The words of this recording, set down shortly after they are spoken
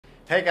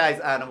Hey guys,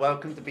 and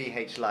welcome to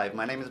BH Live.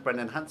 My name is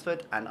Brendon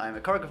Hansford, and I'm a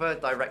choreographer,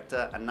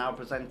 director, and now a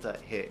presenter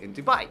here in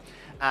Dubai.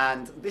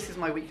 And this is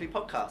my weekly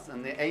podcast,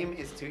 and the aim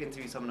is to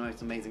interview some of the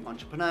most amazing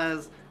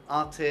entrepreneurs,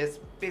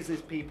 artists,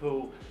 business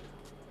people.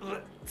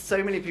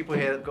 So many people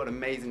here that have got an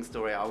amazing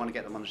story. I want to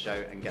get them on the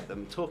show and get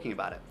them talking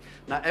about it.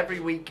 Now, every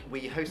week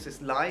we host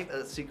this live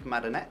at Souk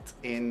Madinat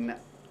in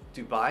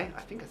Dubai.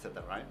 I think I said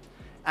that right.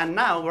 And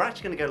now we're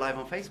actually going to go live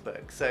on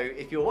Facebook. So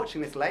if you're watching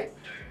this late,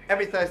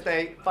 every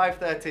Thursday,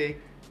 5:30,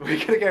 we're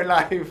going to go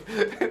live.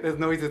 There's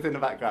noises in the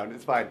background,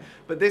 it's fine.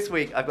 But this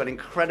week I've got an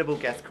incredible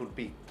guest called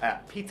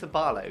Peter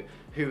Barlow,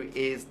 who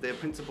is the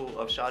principal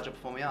of Sharjah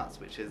Performing Arts,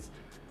 which is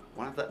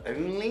one of the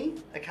only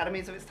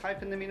academies of its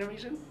type in the MENA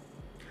region.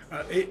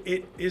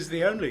 It is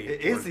the only.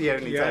 It is the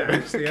only type. Yeah,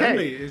 it's the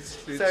only.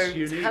 It's so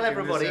unique tell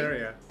everybody in this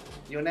area.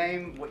 Your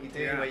name, what you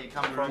do, where you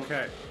come from.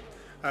 Okay.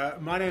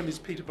 My name is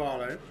Peter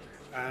Barlow.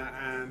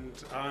 And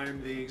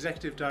I'm the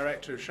Executive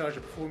Director of Sharjah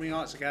Performing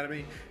Arts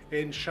Academy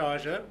in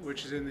Sharjah,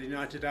 which is in the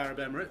United Arab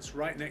Emirates,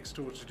 right next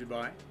door to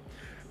Dubai.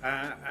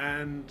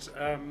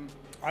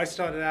 I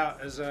started out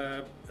as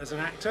an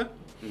actor.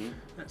 Mm-hmm.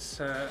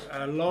 That's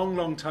a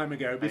long time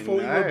ago,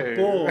 before you were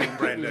born,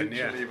 Brendon.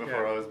 Literally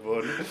before I was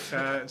born.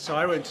 So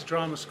I went to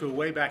drama school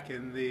way back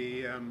in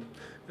the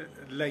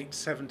late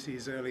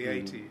 70s, early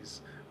 80s.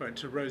 Went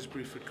to Rose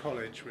Bruford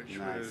College, which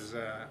was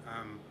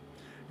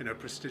a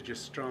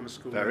prestigious drama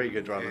school. Very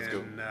good drama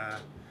school.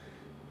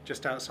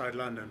 Just outside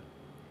London.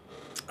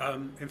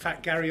 In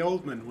fact, Gary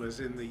Oldman was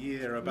in the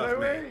year above me. No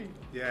way!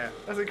 Yeah.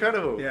 That's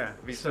incredible. Yeah.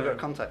 Have you still got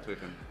contact with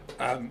him?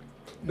 No.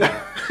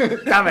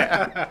 Damn it!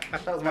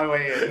 That was my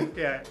way in.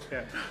 Yeah.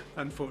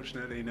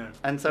 Unfortunately, no.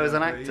 And so as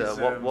an actor,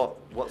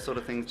 what sort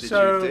of things did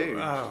you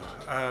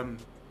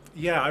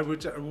do? I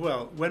would,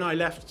 when I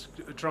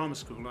left drama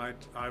school,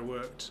 I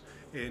worked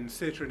in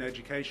theatre and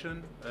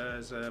education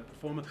as a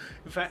performer.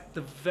 In fact,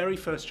 the very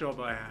first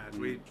job I had,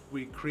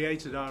 we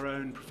created our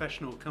own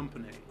professional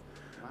company,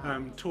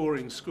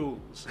 touring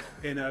schools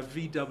in a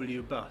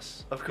VW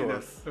bus. Of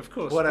course. Of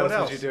course. What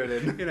else did you do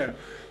it in?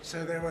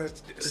 So there were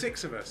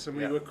 6 of us, and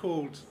we were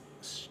called,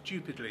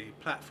 stupidly,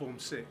 Platform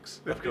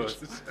 6. Of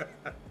course.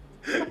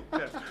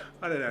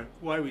 I don't know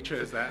why we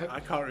chose that. I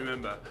can't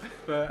remember.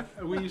 But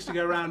we used to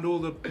go around all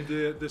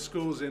the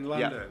schools in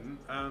London,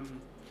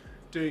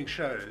 doing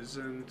shows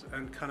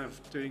and kind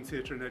of doing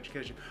theatre and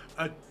education.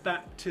 A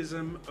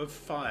baptism of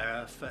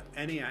fire for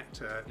any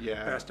actor who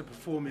has to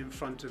perform in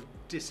front of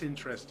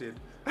disinterested,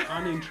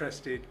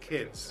 uninterested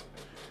kids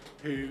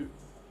who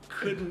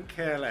couldn't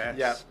care less.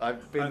 Yeah,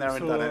 I've been there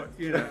and done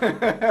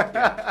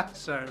it.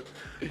 So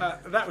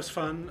that was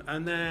fun,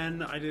 and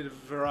then I did a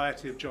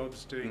variety of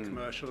jobs doing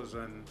commercials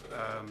and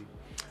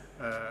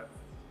a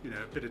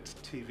bit of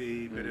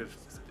TV, bit of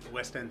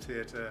West End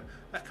theatre,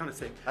 that kind of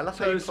thing. I love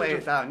how you play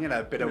it down,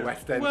 a bit of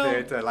West End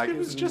theatre, like it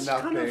was just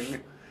nothing.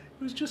 it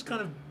was just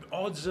kind of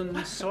odds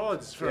and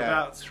sods for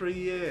about 3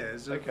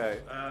 years of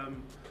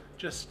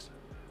just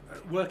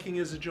working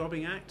as a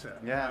jobbing actor.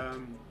 Yeah.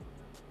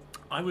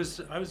 I was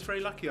very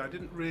lucky. I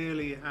didn't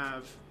really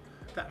have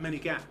that many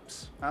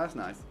gaps. Oh, that's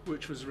nice.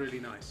 Which was really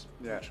nice.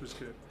 Yeah. Which was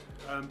good.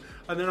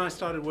 And then I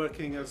started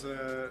working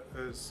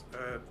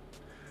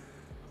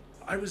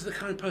I was the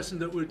kind of person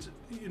that would,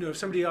 if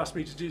somebody asked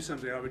me to do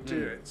something, I would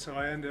do it. So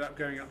I ended up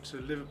going up to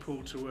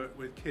Liverpool to work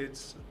with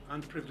kids,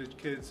 underprivileged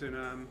kids, in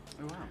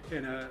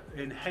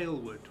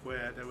Halewood,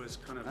 where there was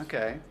kind of,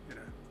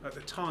 at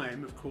the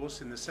time, of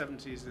course, in the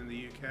 70s in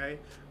the UK,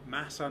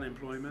 mass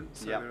unemployment.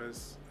 So there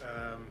was,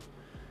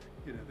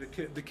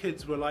 the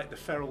kids were like the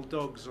feral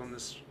dogs on the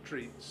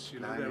streets.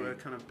 There were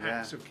kind of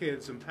packs of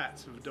kids and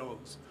packs of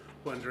dogs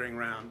wandering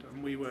around,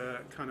 and we were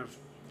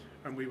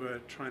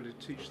trying to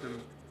teach them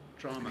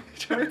drama.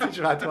 Trying to teach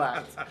you how to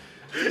act.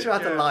 Teach you how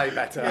to lie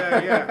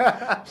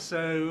better.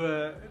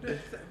 So,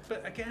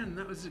 but again,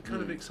 that was a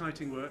kind of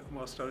exciting work.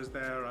 Whilst I was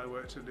there, I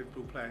worked at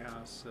Liverpool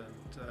Playhouse,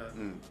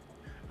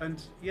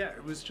 and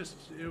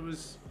it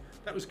was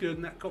that was good,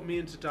 and that got me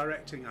into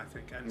directing, I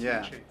think, and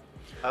teaching.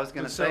 I was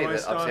going to say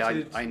that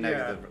obviously I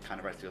know the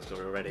kind of rest of your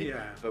story already,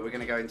 but we're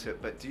going to go into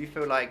it. But do you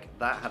feel like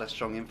that had a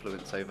strong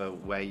influence over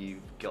where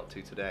you got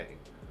to today?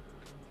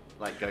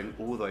 Like going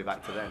all the way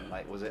back to then,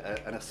 like was it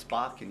a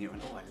spark in you and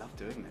I love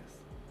doing this?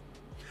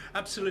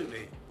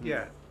 Absolutely,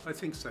 yeah, I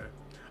think so.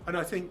 And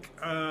I think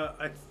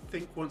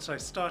once I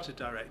started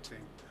directing,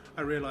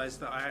 I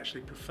realised that I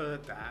actually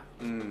preferred that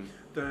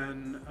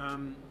than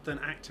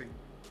acting.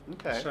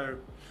 Okay. So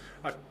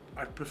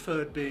I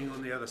preferred being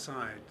on the other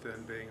side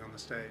than being on the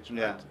stage.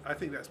 Yeah. And I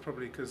think that's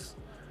probably because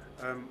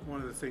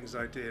one of the things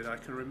I did, I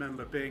can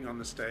remember being on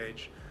the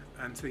stage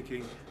and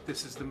thinking,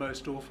 this is the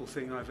most awful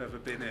thing I've ever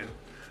been in,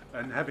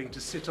 and having to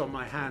sit on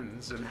my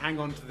hands and hang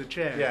on to the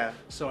chair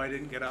so I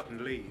didn't get up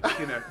and leave,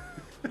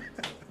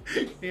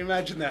 Can you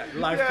imagine that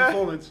live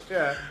performance?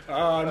 Yeah. Oh,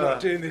 I'm not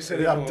doing this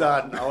anymore. I'm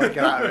done. I want to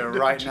get out of here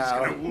right now. Just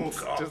gonna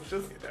walk off.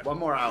 Just one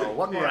more hour.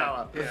 One more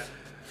hour. Yeah.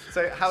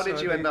 So how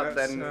did you end up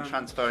then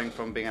transferring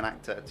from being an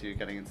actor to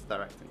getting into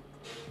directing?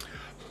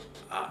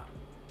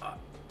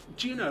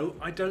 Do you know?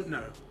 I don't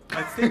know.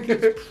 I think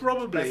it's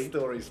probably... Best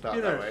stories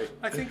start that way.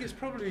 I think it's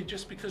probably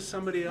just because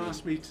somebody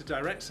asked me to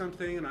direct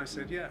something and I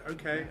said, yeah,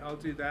 okay, I'll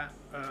do that.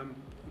 I'm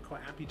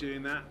quite happy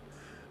doing that.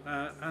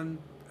 And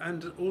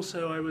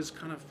also I was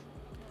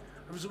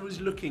always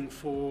looking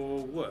for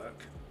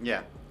work.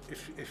 Yeah.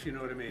 If you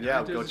know what I mean.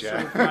 Yeah, God,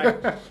 yeah. Sort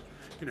of like,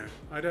 you know,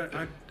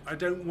 I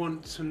don't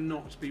want to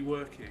not be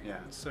working. Yeah.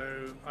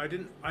 So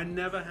I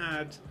never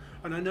had,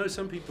 and I know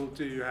some people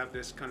do have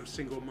this kind of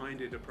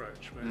single-minded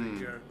approach where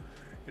they go,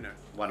 you know,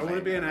 I want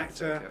to be an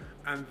actor,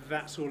 and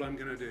that's all I'm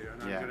going to do,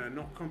 and I'm going to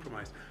not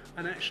compromise.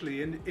 And actually,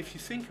 if you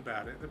think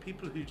about it, the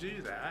people who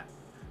do that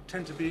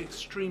tend to be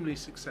extremely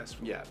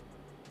successful. Yeah.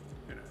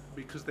 You know,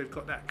 because they've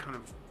got that kind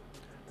of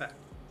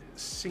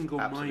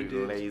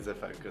single-minded, laser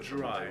focus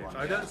drive.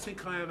 I don't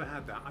think I ever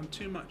had that. I'm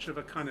too much of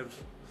a kind of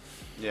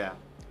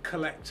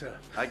collector.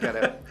 I get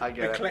it.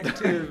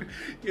 Eclectic,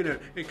 you know,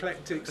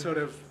 eclectic sort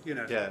of, you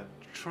know,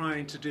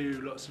 trying to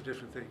do lots of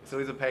different things. It's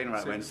always a pain,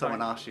 right, when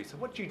someone asks you, so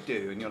what do you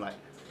do? And you're like,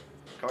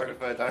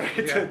 choreographer,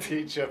 director,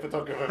 teacher,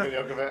 photographer,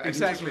 videographer. And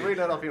you just read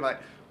that off, you're like,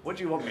 what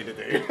do you want me to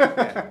do?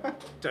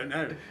 Don't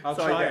know. I'll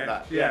so try I get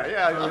that.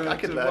 Yeah, I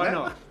could learn why it.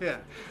 not? Yeah.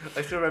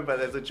 I still remember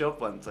there's a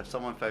job once,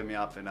 someone phoned me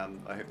up, and I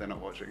hope they're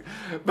not watching,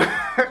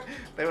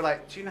 they were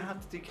like, do you know how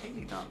to do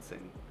Kaylee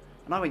dancing?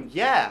 And I went,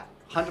 yeah,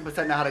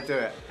 100% know how to do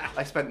it.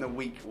 I spent the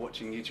week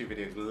watching YouTube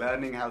videos,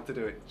 learning how to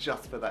do it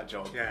just for that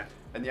job. Yeah.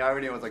 And the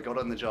irony was I got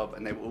on the job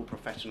and they were all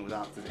professional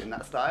dancers in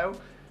that style,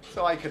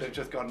 so I could have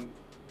just gone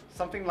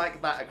something like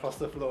that across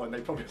the floor and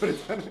they probably would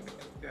have done it.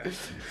 Yeah.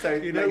 So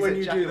you know when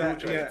you do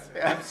that,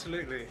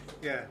 absolutely,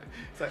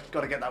 So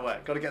got to get that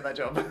work, got to get that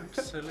job.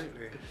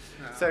 Absolutely.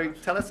 No, so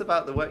tell us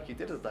about the work you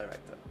did as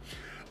director.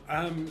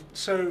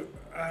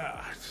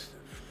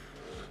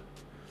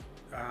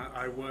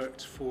 I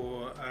worked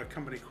for a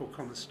company called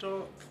Common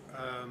Stock,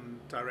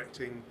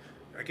 directing,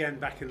 again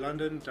back in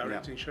London,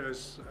 directing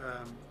shows,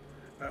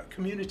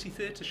 community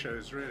theatre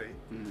shows really,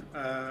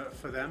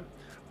 for them.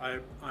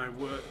 I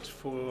worked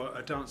for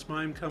a dance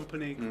mime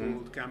company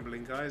called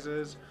Gambling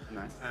Geysers,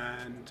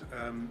 and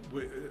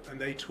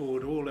they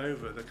toured all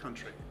over the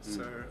country.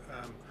 So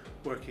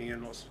working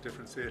in lots of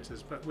different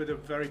theatres, but with a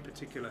very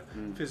particular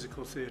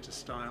physical theatre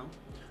style.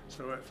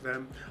 So I worked for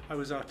them. I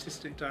was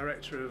artistic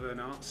director of an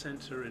art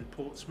centre in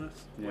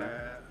Portsmouth,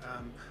 where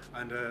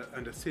and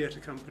a theatre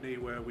company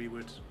where we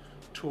would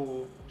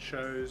tour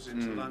shows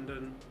into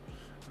London.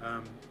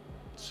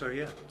 So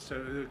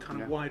a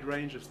kind of wide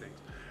range of things.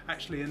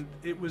 Actually, and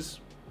it was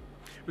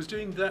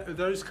doing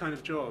those kind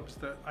of jobs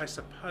that I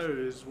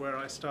suppose where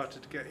I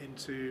started to get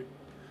into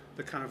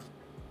the kind of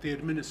the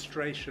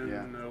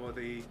administration or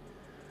the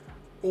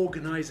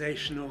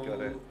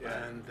organisational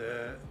and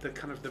the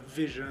kind of the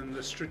vision,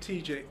 the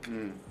strategic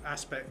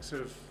aspects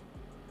of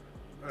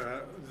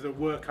the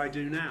work I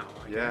do now,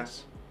 I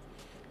guess.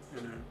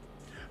 You know,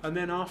 and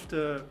then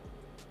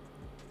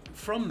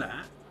from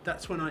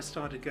that's when I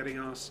started getting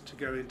asked to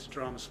go into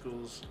drama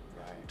schools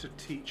to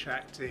teach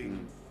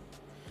acting.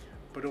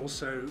 But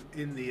also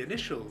in the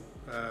initial,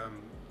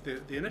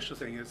 the initial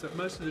thing is that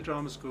most of the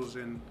drama schools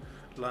in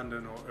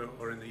London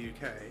or in the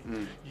UK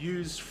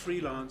use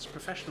freelance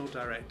professional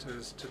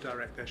directors to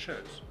direct their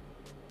shows.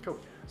 Cool.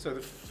 So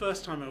the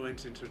first time I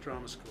went into a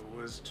drama school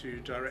was to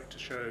direct a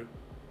show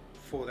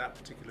for that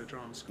particular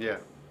drama school. Yeah.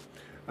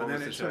 And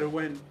then it sort of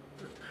went,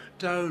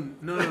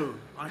 no,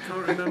 I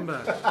can't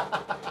remember.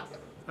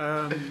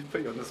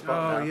 Put you on the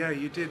spot now. Oh yeah,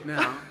 you did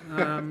now.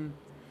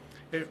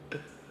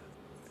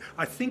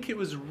 I think it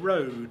was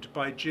Road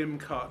by Jim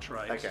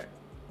Cartwright. Okay.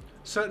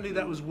 Certainly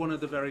that was one of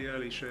the very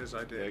early shows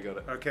I did. Yeah, got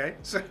it. Okay.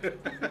 So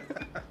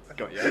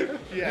got you.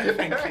 Yeah,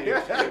 thank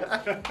you.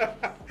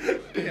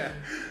 Yeah.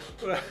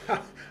 Well,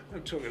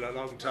 I'm talking a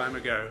long time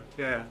ago.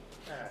 Yeah.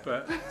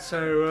 But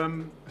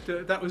so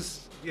that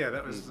was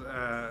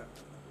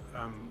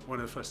one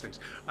of the first things.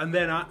 And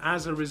then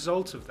as a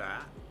result of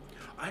that,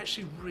 I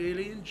actually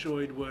really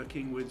enjoyed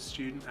working with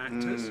student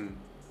actors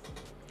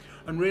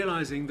and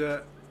realizing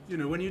that, you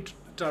know, when you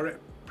direct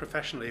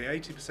professionally,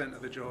 80%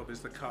 of the job is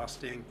the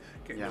casting,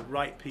 getting the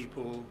right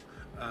people,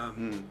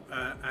 and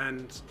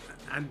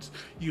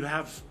you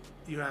have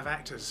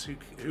actors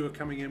who are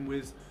coming in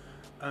with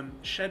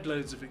shed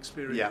loads of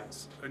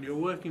experience, and you're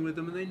working with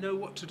them, and they know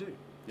what to do.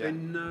 They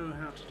know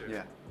how to do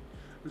it.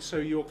 And so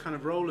your kind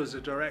of role as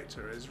a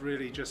director is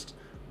really just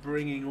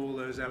bringing all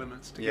those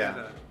elements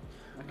together.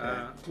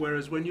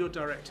 Whereas when you're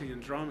directing in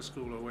drama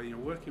school or when you're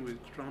working with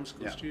drama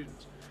school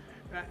students,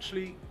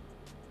 actually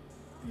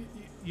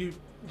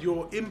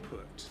your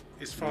input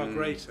is far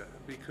greater,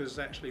 because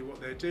actually what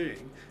they're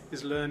doing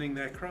is learning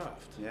their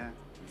craft.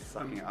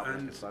 Sucking it up like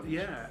a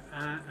sponge.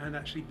 And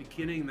actually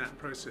beginning that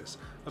process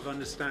of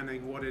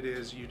understanding what it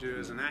is you do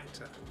as an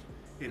actor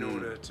in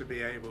order to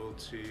be able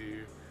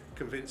to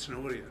convince an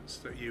audience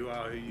that you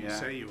are who you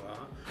say you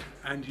are,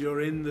 and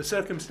you're in the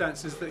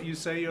circumstances that you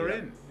say you're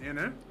in, you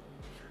know?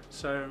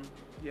 So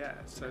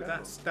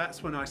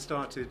that's when I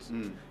started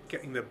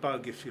getting the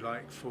bug, if you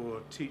like,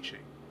 for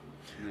teaching.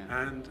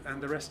 And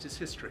the rest is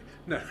history.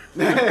 No.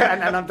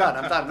 and I'm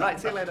done. Right,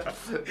 see you later.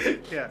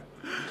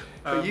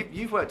 But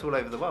you've worked all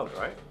over the world,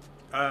 right?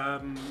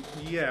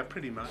 Yeah,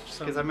 pretty much.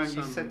 Because I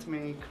remember you said to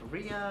me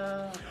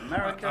Korea,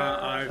 America.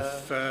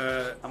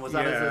 And was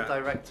that as a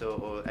director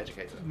or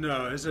educator?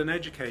 No, as an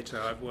educator,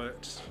 I've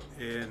worked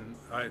in.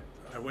 I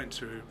went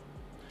to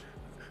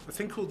a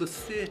thing called the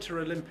Theatre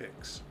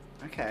Olympics.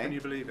 Okay. Can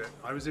you believe it?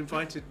 I was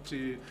invited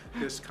to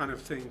this kind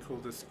of thing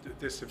called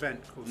this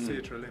event called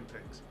Theatre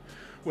Olympics,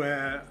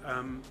 where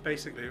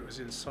basically it was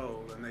in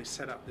Seoul, and they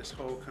set up this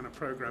whole kind of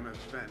program of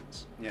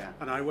events. Yeah.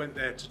 And I went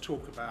there to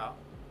talk about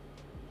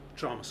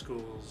drama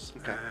schools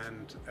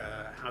and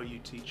how you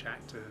teach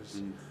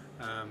actors.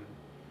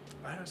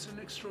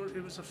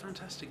 It was a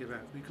fantastic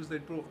event because they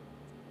brought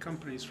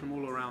companies from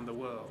all around the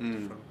world,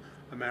 from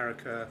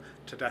America.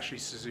 Tadashi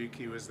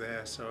Suzuki was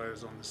there, so I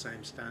was on the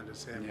same stand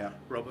as him. Yeah.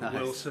 Robert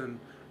Wilson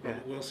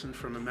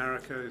from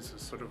America is a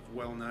sort of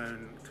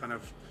well-known kind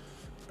of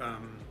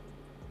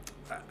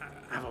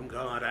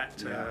avant-garde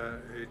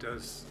actor who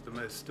does the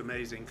most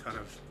amazing kind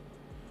of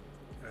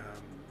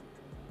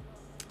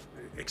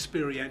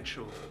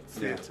experiential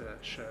theatre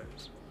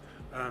shows.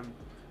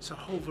 So a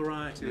whole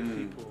variety of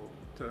people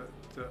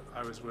that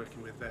I was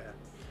working with there.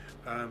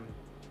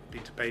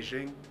 Been to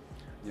Beijing.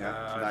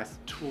 Nice.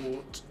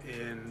 Taught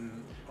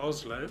in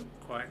Oslo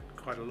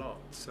quite a lot.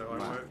 So I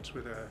worked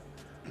with a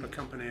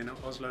company in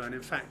Oslo, and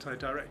in fact I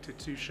directed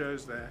 2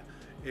 shows there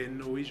in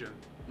Norwegian.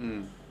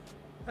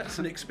 That's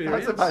an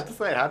experience. I was about to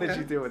say, how did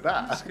you deal with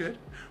that? That's good.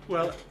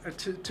 Well,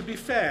 to be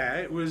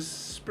fair, it was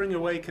Spring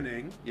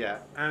Awakening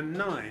and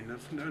Nine,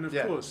 and of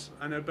course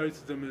I know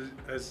both of them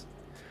as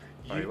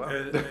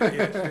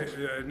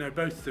know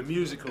both the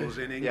musicals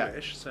in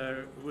English,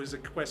 so it was a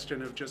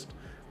question of just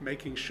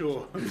making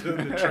sure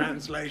that the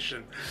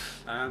translation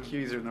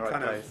cues are in the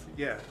right place.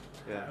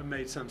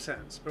 Made some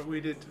sense. But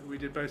we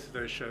did both of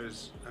those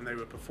shows, and they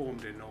were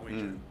performed in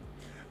Norwegian.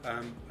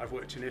 I've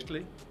worked in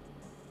Italy,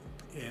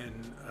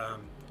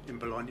 in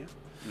Bologna,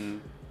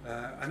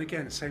 and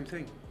again, same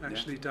thing.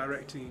 Actually,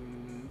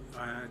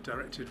 I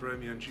directed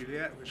Romeo and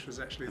Juliet, which was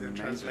actually then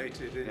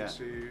translated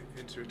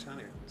into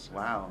Italian. So,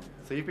 wow!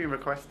 So you've been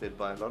requested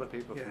by a lot of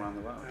people from around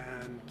the world.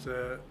 And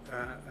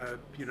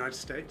United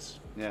States.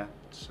 Yeah.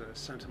 So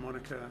Santa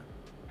Monica,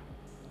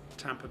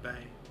 Tampa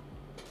Bay,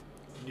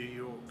 New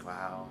York.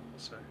 Wow.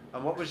 So.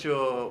 And what was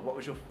your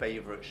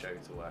favourite show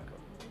to work on?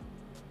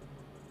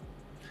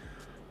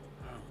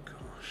 Oh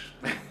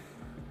gosh.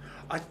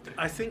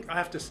 I think I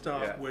have to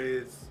start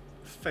with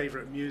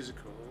favourite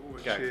musical,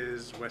 which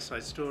is West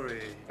Side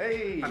Story.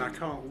 Hey! And I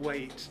can't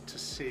wait to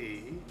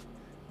see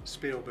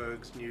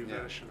Spielberg's new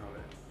version of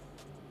it.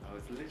 I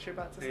was literally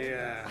about to say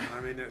that.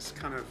 I mean, it's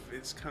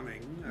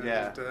coming. And,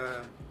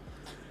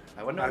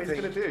 I wonder what he's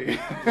going to do.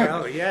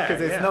 Well,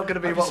 because it's not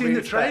going to be what we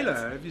expect.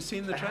 Have you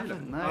seen the trailer?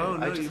 No, oh,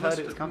 no, I just heard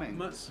it's coming.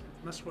 Must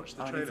watch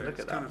the I trailer. need to look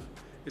at that.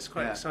 It's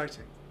quite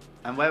exciting.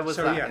 And where was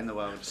that in the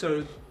world?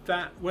 So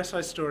that West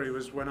Side Story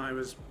was when I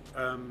was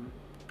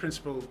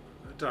principal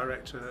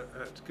director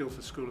at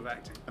Guildford School of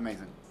Acting.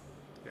 Amazing.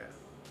 Yeah.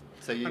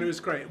 So and it was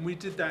great. And we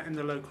did that in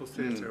the local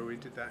theatre. We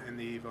did that in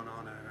the Yvonne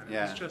Arnaud. And it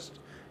was just,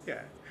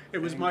 it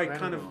was my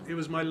kind of, it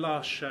was my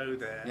last show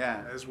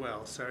there as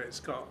well. So it's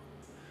got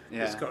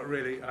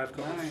really, I've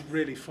got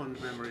really fond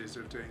memories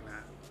of doing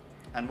that.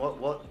 And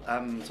what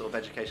sort of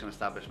educational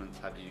establishments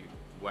have you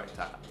worked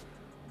at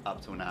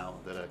up till now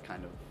that are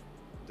kind of,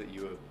 that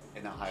you were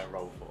in a higher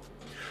role for?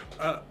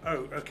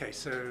 Okay,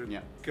 so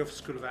Guildford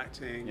School of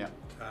Acting,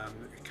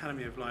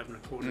 Academy of Live and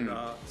Recorded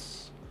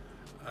Arts,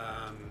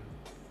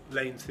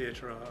 Lane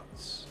Theatre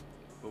Arts.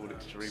 All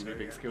extremely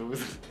big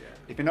schools.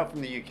 If you're not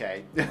from the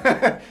UK,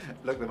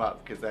 look them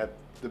up because they're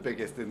the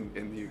biggest in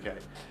the UK.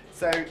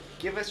 So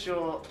give us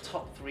your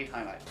top 3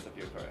 highlights of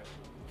your career.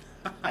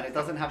 And it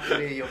doesn't have to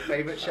be your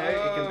favourite show,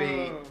 it can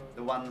be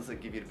the ones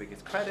that give you the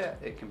biggest credit,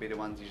 it can be the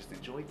ones you just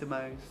enjoyed the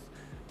most.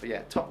 But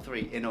yeah, top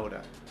 3 in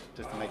order,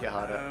 just to make it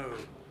harder. Oh,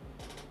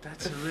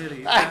 that's a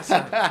really, that's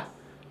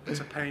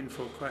a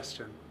painful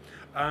question.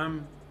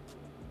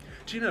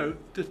 Do you know,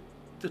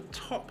 the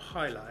top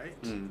highlight,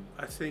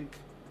 I think,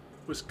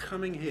 was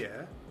coming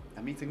here.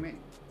 And meeting me.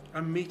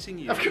 And meeting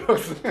you. Of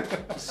course.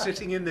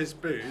 Sitting in this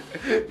booth.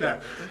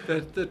 That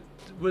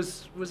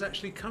was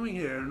actually coming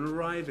here and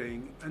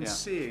arriving and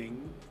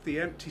seeing the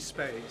empty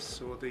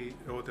space or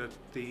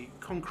the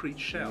concrete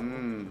shell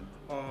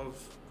of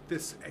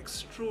this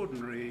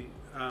extraordinary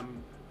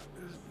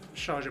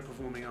Sharjah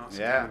Performing Arts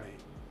Academy,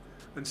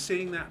 and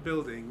seeing that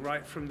building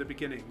right from the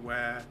beginning,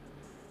 where,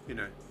 you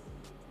know,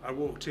 I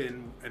walked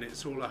in and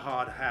it's all a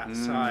hard hat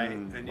site,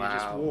 and you're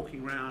just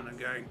walking around and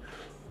going,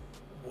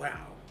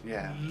 wow,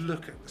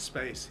 look at the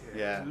space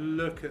here,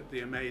 look at the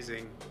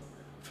amazing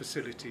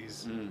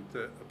facilities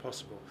that are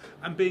possible,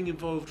 and being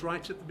involved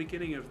right at the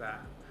beginning of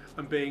that,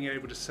 and being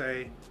able to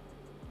say,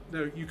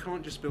 no, you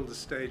can't just build a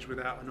stage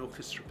without an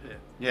orchestra pit.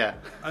 Yeah.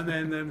 And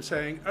then them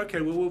saying, okay,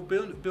 well, we'll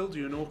build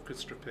you an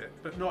orchestra pit,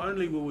 but not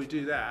only will we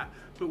do that,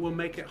 but we'll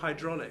make it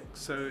hydraulic,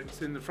 so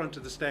it's in the front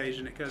of the stage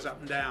and it goes up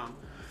and down.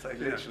 So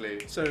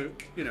literally. So,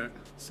 you know,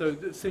 so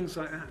things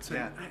like that. So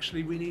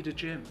actually, we need a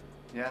gym.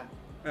 Yeah.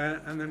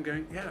 and them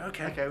going, yeah,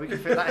 okay. Okay, we can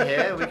fit that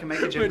here. We can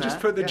make a gym. We'll just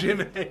put the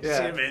gym in,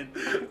 Yeah.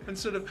 and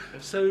sort of.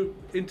 So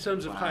in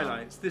terms of Wow.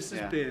 highlights, this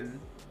has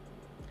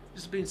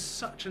been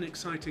such an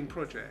exciting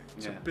project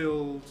to Yeah.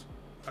 build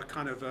a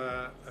kind of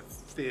a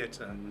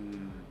theatre,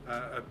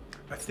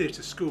 a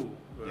theatre school,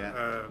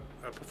 a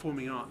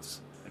performing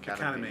arts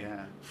academy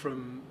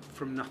from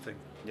nothing.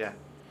 Yeah,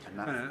 and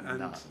that's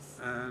nuts.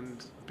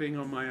 And being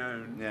on my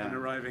own and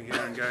arriving here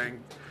and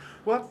going,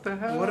 what the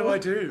hell? what do I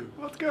do?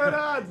 What's going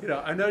on? You know,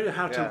 I know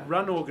how to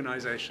run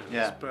organisations,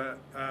 Yeah. but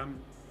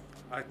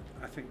I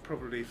think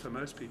probably for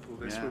most people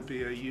this would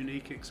be a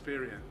unique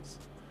experience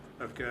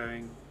of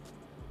going,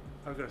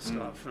 I've got to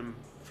start from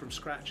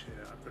scratch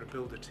here. I've got to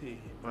build a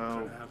team.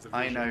 Well, have the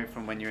I vision. know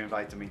from when you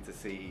invited me to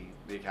see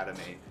the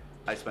academy,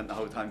 I spent the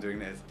whole time doing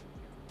this.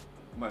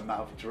 My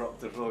mouth dropped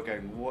to the floor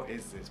going, what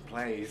is this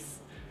place?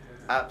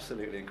 Yeah.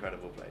 Absolutely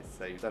incredible place.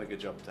 So you've done a good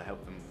job to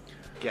help them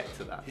get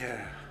to that.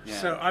 Yeah.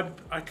 So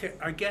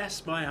I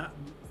guess my,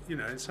 you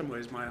know, in some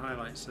ways my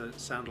highlights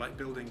sound like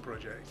building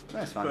projects.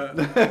 That's fine.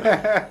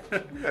 But,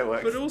 it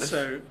works. But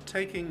also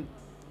taking,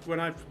 when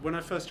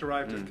I first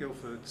arrived at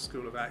Guildford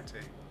School of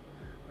Acting,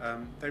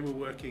 they were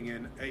working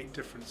in 8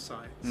 different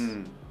sites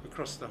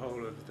across the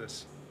whole of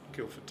this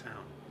Guildford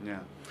town.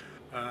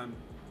 Yeah.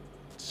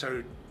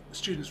 So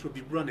students would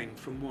be running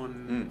from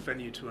one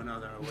venue to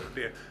another, or it would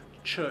be a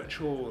church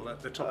hall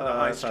at the top of the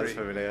high street. Sounds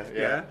familiar.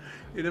 Yeah.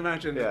 You'd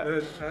imagine.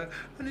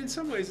 And in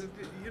some ways,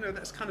 you know,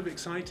 that's kind of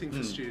exciting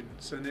for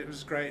students, and it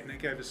was great, and it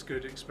gave us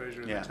good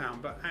exposure in the town.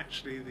 But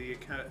actually,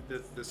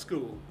 the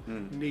school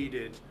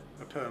needed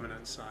a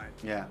permanent site.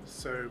 Yeah.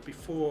 So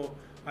before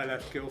I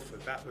left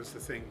Guildford, that was the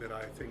thing that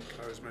I think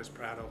I was most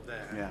proud of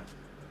there. Yeah.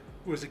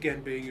 Was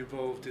again being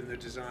involved in the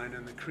design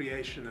and the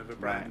creation of a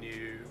brand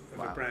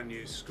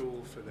new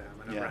school for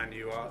them and a brand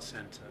new art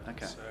centre.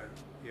 Okay. So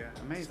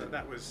amazing.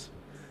 So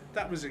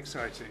that was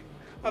exciting.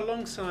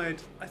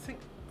 Alongside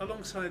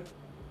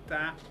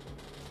that,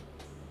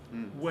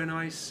 when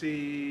I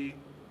see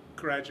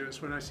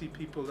graduates, when I see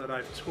people that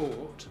I've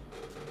taught,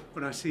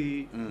 when I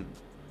see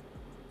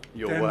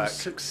your them work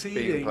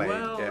succeeding, being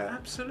played,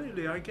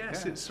 absolutely. I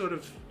guess it's sort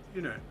of,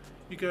 you know,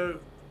 you go,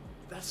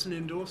 that's an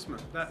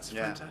endorsement. That's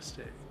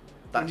fantastic.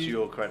 That's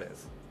your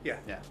credits. Yeah.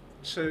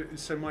 So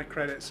my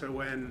credits are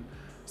when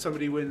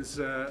somebody wins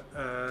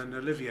an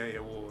Olivier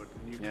Award,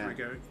 and you kind of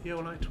go, yeah,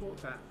 well, I taught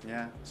that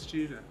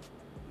student.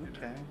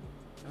 Okay,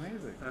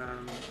 amazing.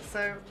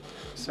 So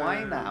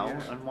why now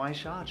and why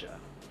Sharjah?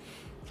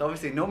 So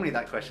obviously, normally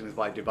that question is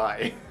why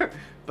Dubai,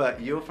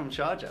 but you're from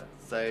Sharjah.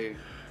 So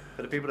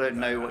for the people who don't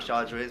know what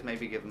Sharjah is,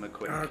 maybe give them a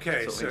quick sort of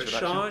introduction.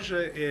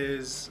 Sharjah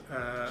is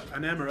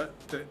an emirate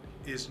that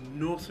is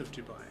north of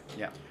Dubai.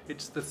 Yeah.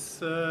 It's the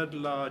 3rd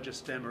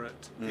largest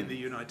emirate in the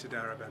United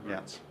Arab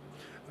Emirates.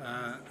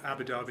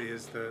 Abu Dhabi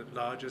is the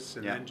largest,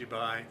 and then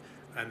Dubai,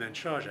 and then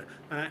Sharjah.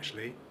 And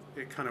actually,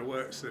 it kind of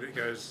works that it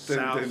goes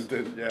south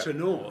to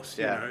north,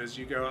 you know, as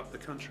you go up the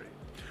country.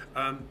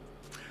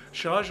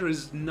 Sharjah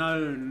is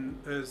known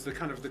as the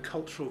kind of the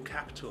cultural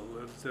capital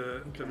of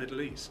the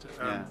Middle East,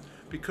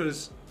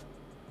 because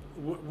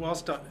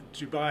whilst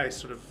Dubai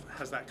sort of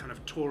has that kind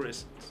of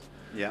tourist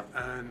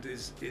and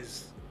is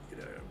you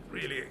know,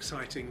 really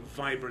exciting,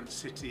 vibrant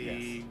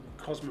city,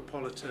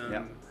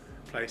 cosmopolitan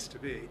place to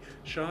be.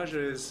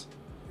 Sharjah is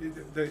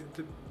the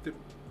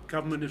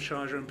government of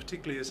Sharjah, and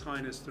particularly His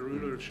Highness the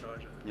ruler of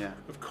Sharjah,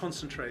 have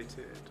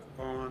concentrated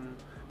on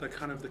the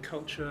kind of the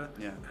culture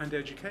and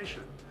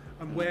education.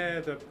 And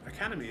where the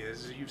academy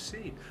is, as you've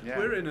seen,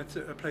 we're in a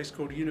place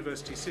called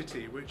University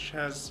City, which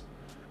has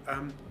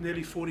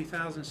nearly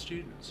 40,000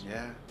 students.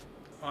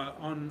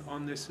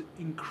 On this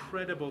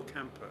incredible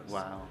campus,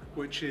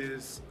 which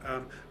is,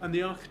 and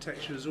the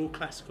architecture is all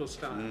classical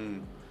style,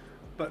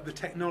 but the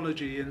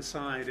technology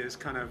inside is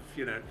kind of,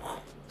 you know,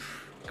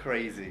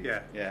 crazy.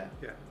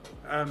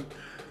 And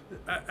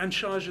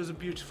Sharjah is a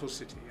beautiful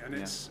city, and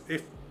it's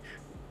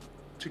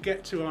to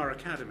get to our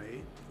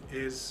academy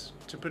is,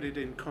 to put it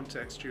in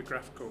context,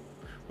 geographical.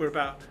 We're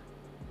about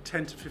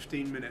 10 to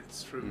 15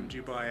 minutes from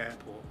Dubai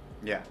Airport.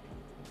 Yeah.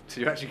 So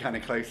you're actually kind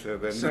of closer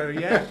than. So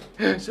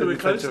so we're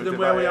closer than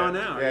where we are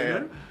now. You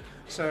know?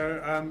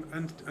 So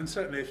and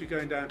certainly if you're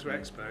going down to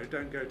Expo,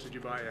 don't go to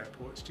Dubai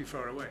Airport. It's too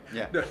far away.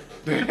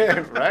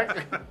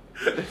 Right.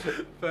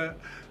 But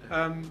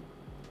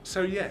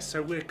so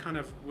we're kind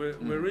of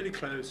we're really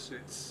close.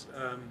 It's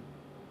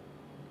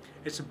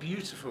a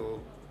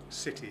beautiful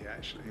city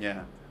actually.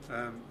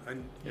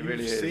 And it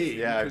really is.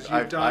 Because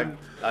you've done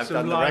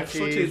some live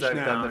footage I've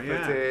now. done the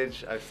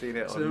footage. I've seen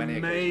it on many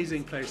occasions.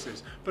 Amazing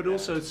places, but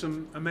also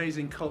some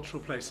amazing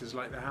cultural places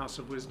like the House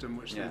of Wisdom,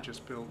 which they've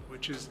just built,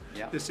 which is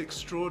this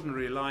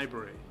extraordinary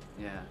library.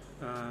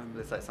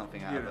 It's like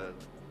something out of a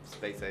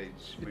space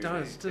age movie. It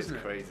does, doesn't it?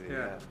 It's crazy.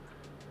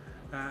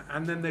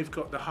 And then they've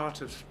got the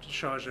heart of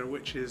Sharjah,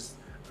 which is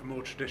a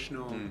more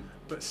traditional,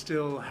 but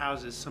still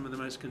houses some of the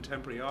most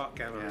contemporary art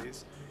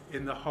galleries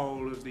in the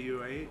whole of the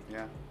UAE.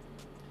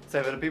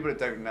 So for the people that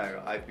don't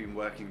know, I've been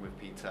working with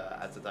Peter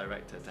as a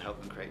director to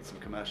help them create some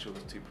commercials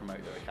to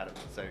promote their academy.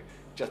 So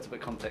just to put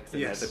context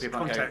in there, so people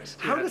aren't going,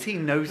 how does he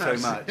know so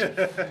much?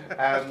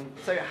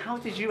 So how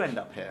did you end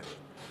up here?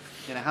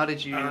 You know, how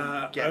did you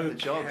get the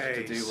job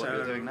to do what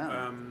you're doing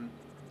now?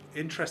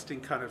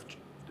 Interesting kind of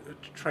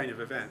train of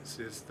events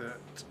is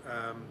that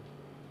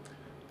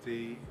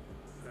the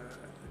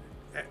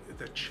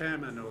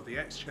chairman or the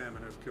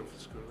ex-chairman of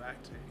Guildford School of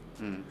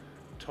Acting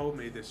told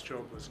me this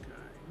job was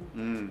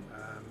going,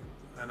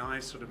 and I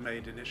sort of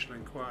made initial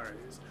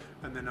inquiries,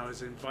 and then I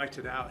was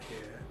invited out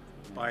here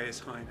by His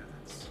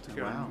Highness to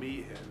go and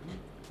meet him.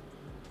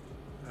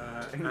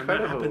 And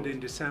that happened in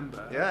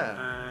December,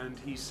 and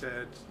he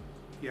said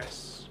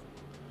yes,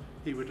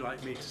 he would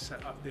like me to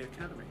set up the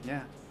academy.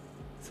 Yeah.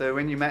 So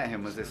when you met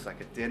him, was this like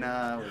a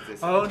dinner? Was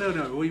this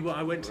no,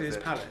 I went to his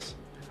palace.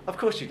 Of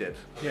course you did.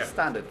 Yeah.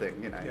 Standard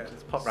thing, you know. Yeah.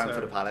 Just pop round to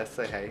the palace,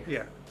 say hey.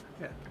 Yeah.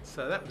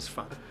 So that was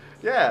fun.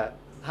 Yeah.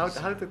 How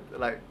did,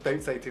 like,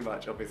 don't say too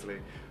much,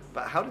 obviously,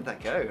 but how did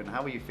that go, and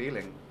how were you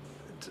feeling?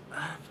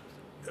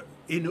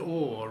 In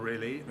awe,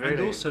 really, and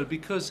also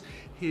because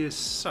he is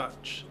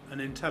such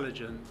an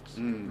intelligent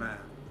man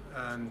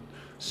and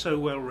so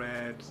well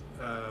read.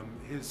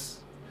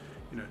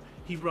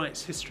 He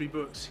writes history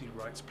books, he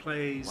writes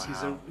plays.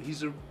 Wow.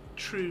 He's a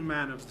true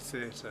man of the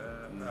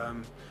theatre.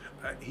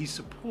 He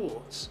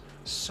supports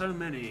so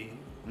many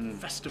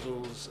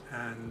festivals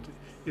and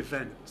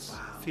events,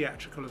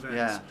 theatrical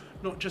events,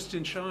 not just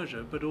in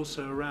Sharjah, but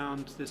also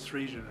around this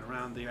region,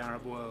 around the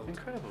Arab world.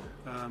 Incredible.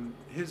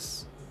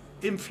 His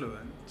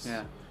influence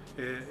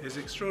is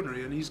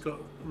extraordinary, and he's got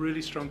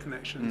really strong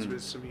connections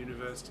with some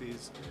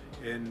universities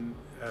in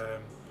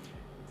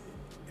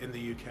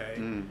the UK.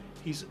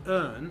 He's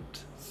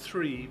earned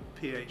 3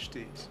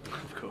 PhDs.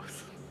 Of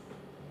course.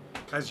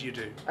 As you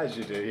do. As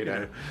you do, you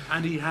know.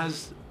 And he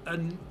has, I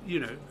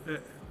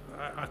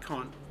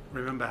can't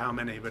remember how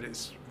many, but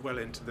it's well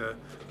into the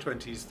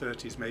 20s,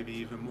 30s, maybe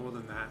even more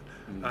than that.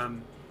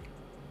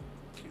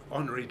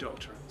 Honorary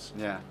doctorates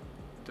that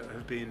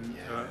have been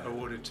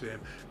awarded to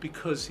him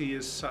because he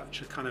is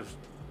such a kind of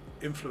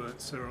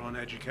influencer on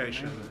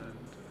education. And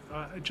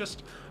I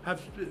just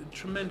have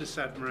tremendous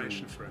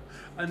admiration for him.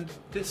 And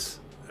this...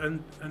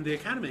 And the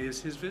academy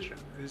is his vision,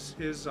 is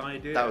his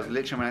idea. That was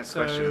literally my next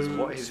question. Is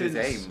what is his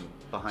aim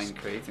behind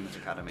creating this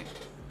academy?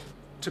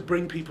 To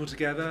bring people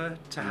together,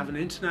 to have an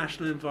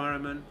international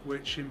environment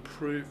which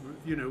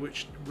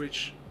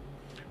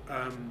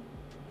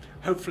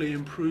hopefully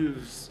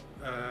improves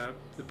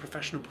the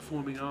professional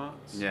performing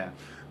arts.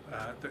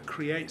 That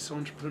creates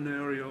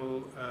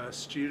entrepreneurial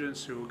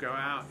students who will go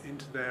out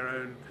into their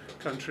own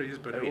countries,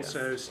 but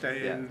also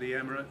stay in the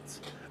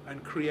Emirates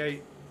and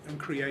create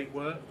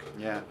work.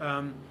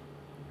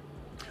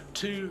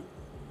 To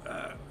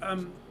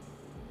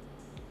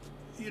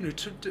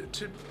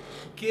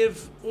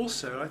give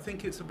also, I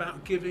think it's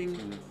about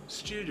giving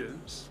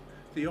students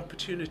the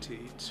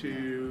opportunity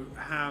to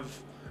have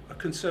a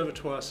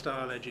conservatoire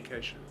style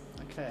education.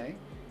 Okay.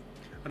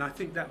 And I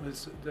think that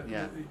was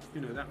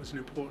that was an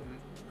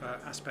important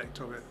aspect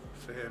of it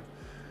for him,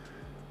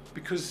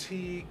 because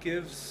he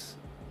gives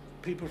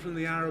people from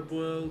the Arab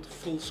world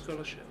full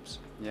scholarships.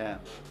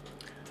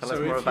 Tell us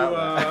more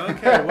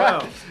about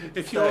that.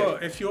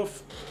 If you're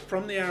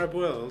from the Arab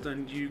world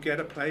and you get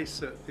a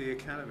place at the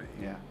academy,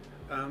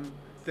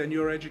 then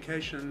your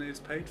education is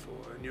paid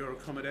for and your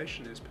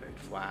accommodation is paid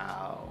for.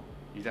 Wow.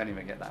 You don't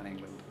even get that in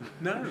England.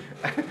 No,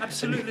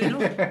 absolutely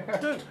not.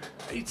 No,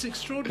 it's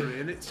extraordinary,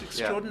 and it's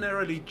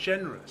extraordinarily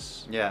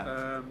generous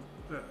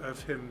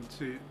of him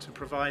to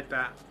provide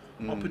that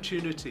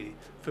opportunity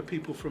for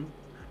people from,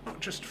 not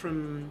just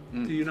from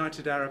the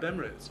United Arab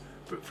Emirates,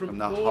 but from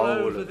all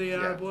over the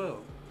Arab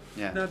world.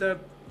 Now,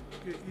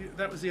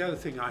 that was the other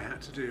thing I had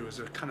to do, was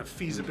a kind of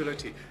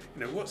feasibility.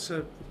 What's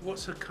a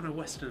kind of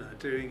Westerner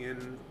doing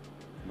in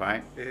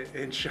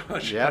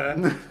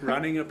Sharjah,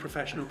 running a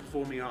professional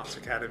performing arts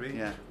academy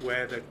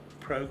where the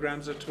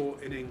programs are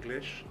taught in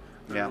English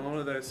and all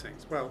of those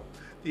things. Well,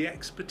 the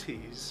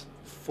expertise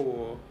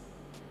for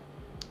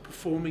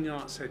performing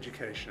arts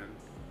education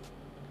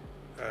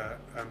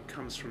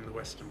comes from the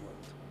Western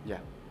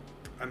world.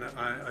 And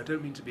I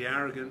don't mean to be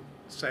arrogant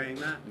saying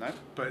that,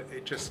 but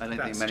it just, I don't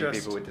think many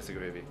people would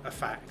disagree with you. A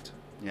fact.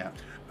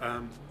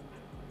 And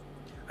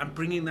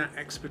bringing that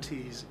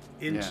expertise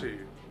into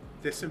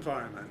this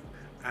environment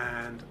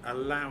and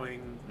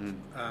allowing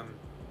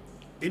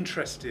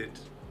interested,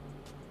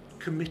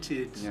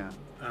 committed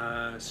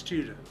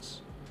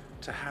students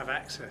to have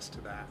access to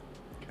that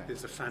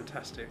is a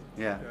fantastic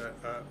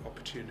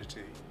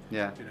opportunity.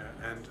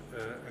 And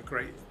a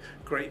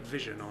great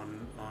vision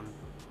on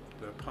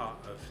the part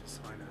of His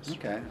Highness.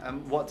 Okay,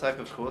 and what type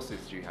of courses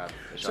do you have?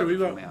 So we've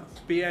got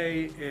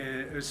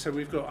BA, so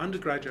we've got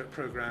undergraduate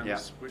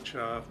programs which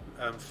are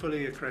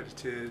fully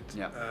accredited,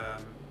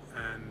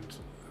 and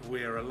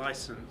we are a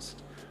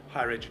licensed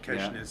higher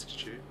education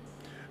institute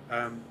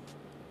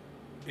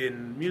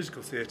in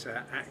musical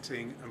theatre,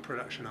 acting and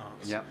production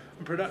arts.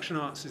 And production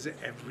arts is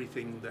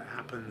everything that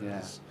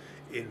happens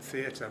in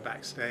theatre,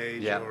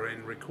 backstage, or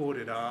in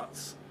recorded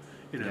arts.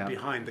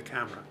 behind the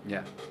camera.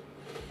 Yeah.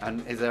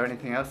 And is there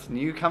anything else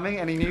new coming?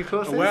 Any new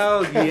courses?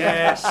 Well,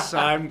 yes,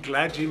 I'm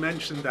glad you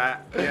mentioned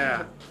that.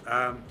 Yeah.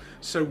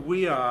 So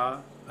we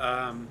are,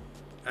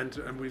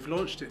 and we've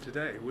launched it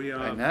today. We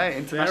are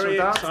International very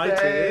Dance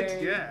excited.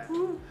 Day. Yeah.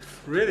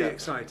 Really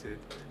excited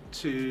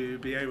to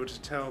be able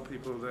to tell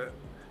people that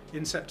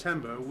in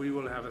September we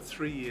will have a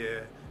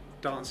 3-year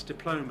dance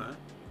diploma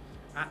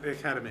at the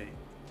Academy.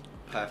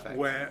 Perfect.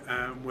 Where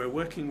we're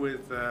working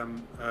with a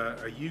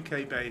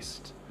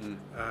UK-based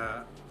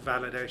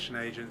validation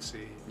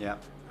agency,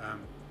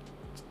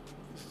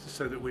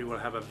 so that we will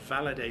have a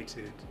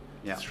validated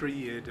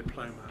 3-year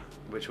diploma,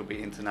 which will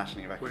be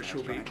internationally recognised.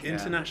 Which will be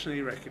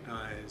internationally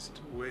recognised,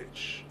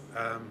 which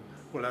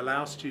will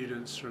allow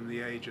students from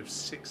the age of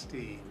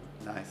 16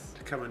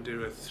 to come and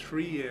do a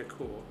 3-year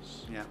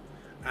course. Yeah.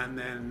 And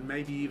then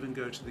maybe even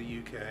go to the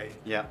UK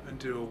and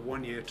do a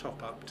 1-year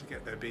top-up to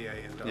get their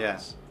BA in dance. Yeah.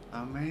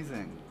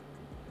 Amazing.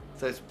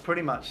 So it's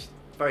pretty much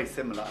very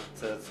similar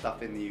to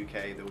stuff in the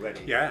UK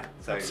already. Yeah,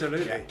 so,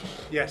 absolutely. Yeah.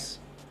 Yes,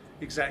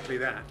 exactly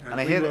that. And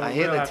I hear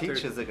the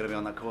teachers that are going to be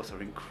on that course are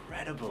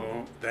incredible.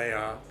 Oh, they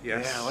are.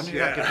 Yes. Yeah, I wonder who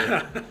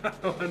that could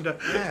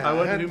be. I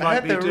wonder who might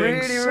be doing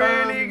really, some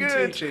really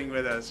good teaching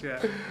with us.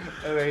 Yeah.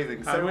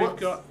 Amazing. So we've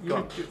got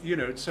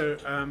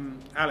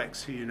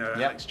Alex, who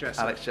Alex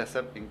Jessup. Alex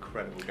Jessup,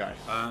 incredible guy.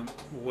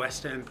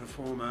 West End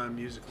performer,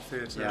 musical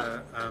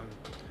theatre,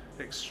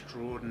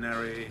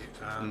 extraordinary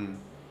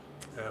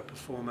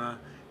performer,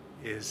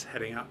 is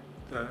heading up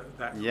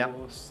that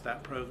course,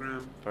 that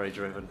program. Very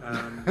driven.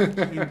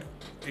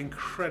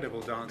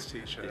 Incredible dance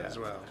teacher as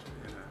well.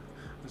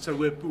 And so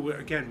we're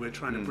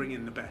trying to bring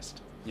in the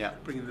best. Yeah.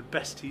 Bringing the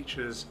best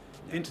teachers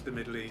into the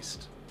Middle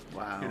East.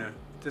 Wow.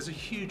 There's a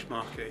huge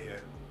market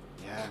here.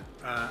 Yeah.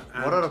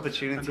 What an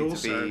opportunity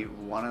to be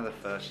one of the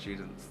first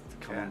students to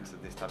come onto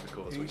this type of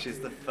course, which is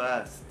the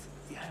first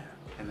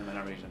in the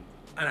MENA region.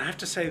 And I have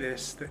to say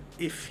this, that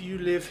if you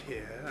live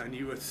here and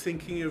you were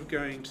thinking of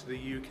going to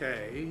the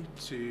UK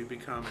to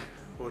become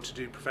or to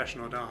do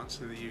professional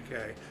dance in the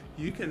UK,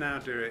 you can now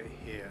do it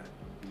here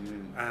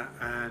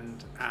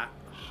and at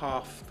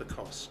half the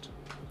cost.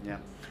 Yeah.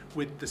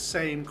 With the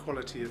same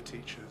quality of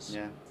teachers.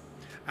 Yeah.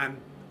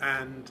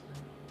 And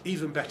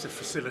even better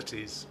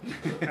facilities.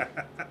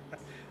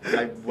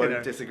 I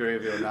won't disagree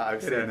with you on that.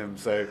 I've seen them,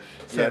 so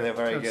they're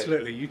very good.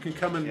 Absolutely, you can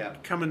come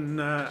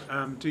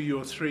and do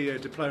your 3-year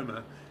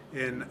diploma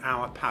in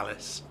our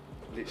palace.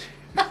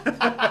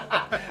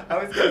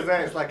 I was going to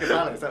say it's like a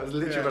palace. That was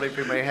literally running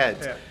through my head.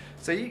 Yeah.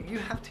 So you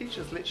have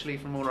teachers literally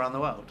from all around the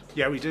world?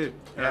 Yeah, we do.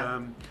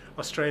 Yeah.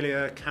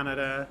 Australia,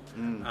 Canada.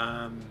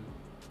 I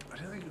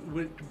don't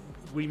think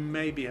we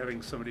may be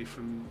having somebody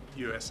from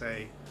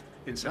USA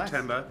in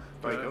September.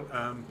 Nice. Very cool.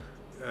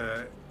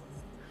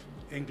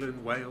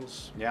 England,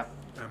 Wales,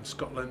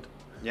 Scotland.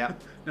 Yeah.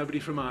 Nobody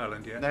from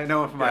Ireland yet.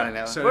 No one from Ireland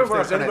now. So if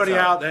there's anybody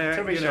out there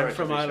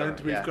from Ireland,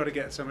 we've got to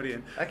get somebody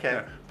in.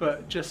 Okay.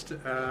 But just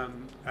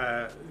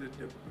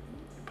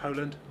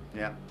Poland.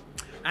 Yeah.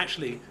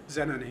 Actually,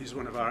 Zenon, who's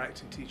one of our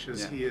acting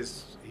teachers,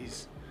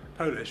 he's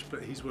Polish,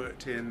 but he's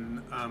worked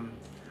in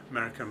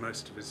America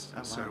most of his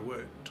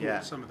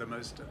taught some of the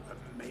most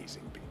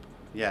amazing people.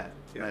 Yeah.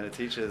 The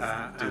teachers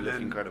do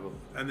look incredible.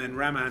 And then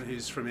Raman,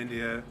 who's from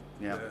India,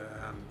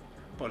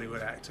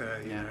 Bollywood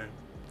actor,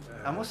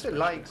 and what's it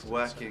like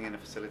working in a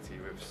facility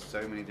with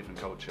so many different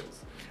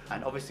cultures?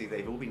 And obviously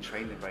they've all been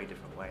trained in very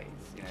different ways.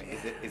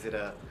 Is it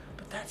a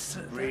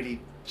really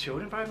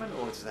chilled environment,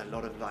 or is there a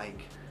lot of like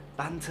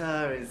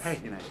banter?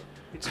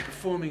 It's a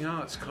performing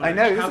arts college. I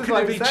know, How this is can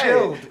what it be I'm saying.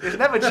 chilled? It's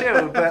never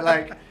chilled, but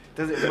like,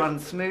 does it run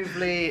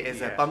smoothly? Is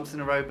there bumps in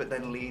the road but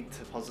then lead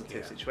to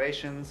positive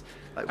situations?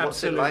 Like,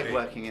 what's it like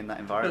working in that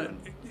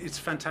environment? It's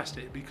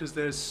fantastic because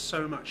there's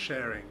so much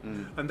sharing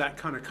and that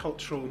kind of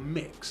cultural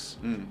mix.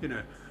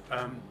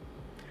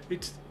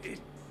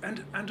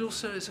 And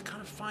also it's a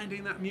kind of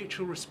finding that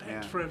mutual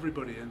respect for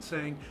everybody and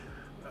saying,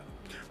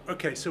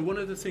 okay, so one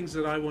of the things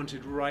that I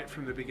wanted right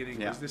from the beginning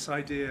was this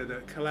idea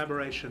that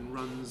collaboration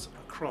runs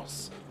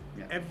across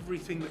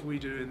everything that we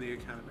do in the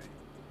academy.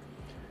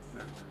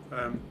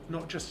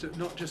 Not just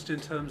in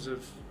terms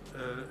of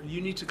you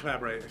need to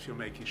collaborate if you're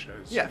making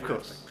shows. Yeah, of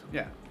course.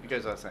 Yeah, it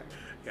goes without saying.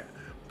 Yeah,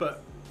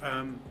 but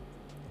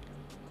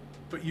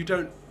you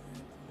don't.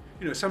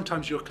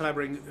 Sometimes you're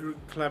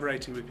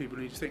collaborating with people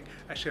and you think,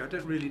 actually, I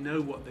don't really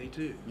know what they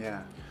do.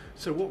 Yeah.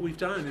 So what we've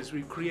done is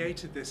we've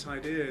created this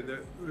idea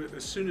that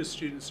as soon as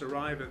students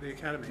arrive at the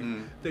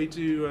academy, they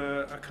do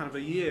a kind of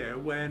a year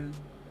when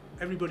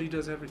everybody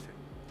does everything.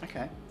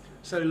 Okay.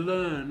 So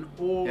learn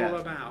all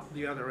about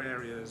the other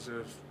areas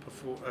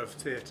of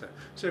theatre.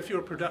 So if you're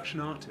a production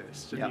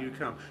artist and you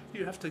come,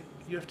 you have to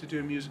do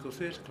a musical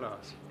theatre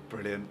class.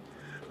 Brilliant.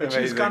 Which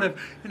is kind of,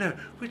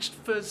 which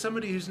for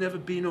somebody who's never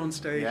been on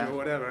stage or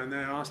whatever, and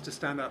they're asked to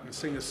stand up and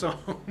sing a song,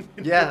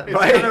 it's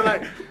kind of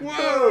like,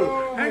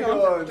 whoa, hang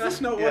on,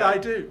 that's not what I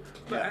do.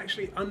 But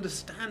actually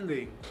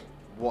understanding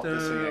what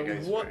the singer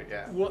goes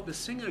through. What the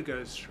singer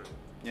goes through.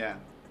 Yeah.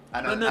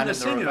 And then the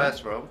singer,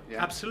 reverse role.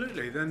 Yeah.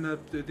 Absolutely. Then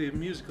the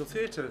musical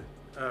theatre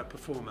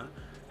performer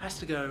has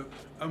to go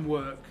and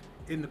work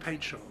in the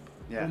paint shop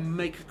or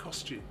make a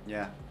costume.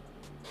 Yeah.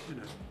 You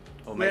know.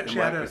 Or make them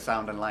work with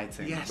sound and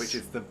lighting, which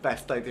is the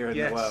best idea in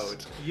the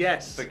world.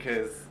 Yes.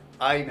 Because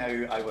I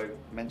know, I won't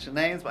mention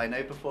names, but I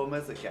know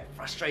performers that get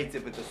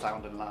frustrated with the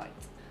sound and light.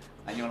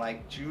 And you're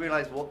like, do you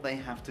realise what they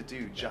have to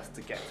do just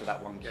to get to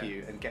that one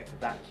cue and get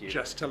to that cue?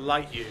 Just to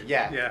light you.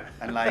 Yeah.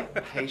 And like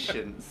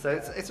patience. So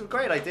it's a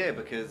great idea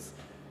because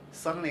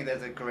suddenly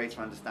there's a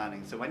greater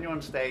understanding. So when you're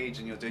on stage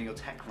and you're doing your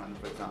tech run,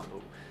 for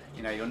example,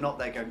 you know, you're not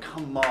there going,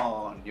 come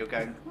on. You're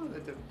going, oh,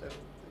 they're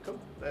cool.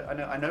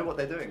 I know what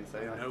they're doing. So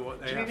I know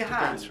what they have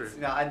to go through.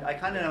 You know, I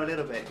kind of know a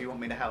little bit if you want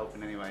me to help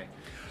in any way.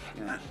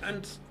 You know.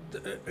 And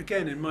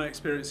again, in my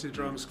experience in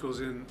drama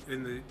schools in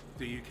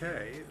the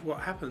UK, what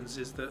happens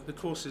is that the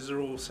courses are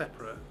all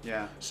separate.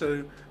 Yeah.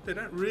 So they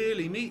don't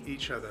really meet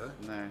each other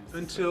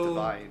until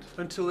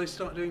they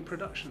start doing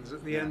productions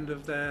at the end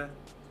of their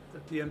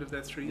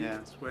 3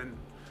 years, when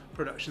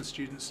production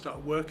students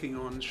start working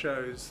on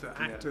shows that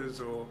actors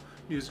or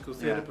musical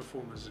theatre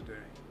performers are doing.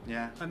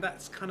 Yeah. And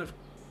that's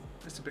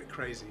it's a bit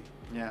crazy.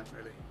 Yeah.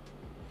 Really.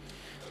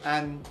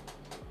 And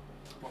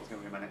what was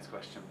going to be my next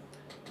question?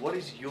 What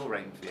is your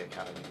aim for the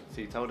Academy?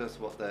 So you told us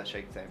what the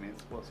Shake's aim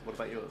is. What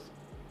about yours?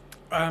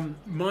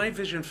 My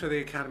vision for the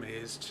Academy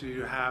is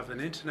to have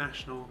an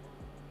international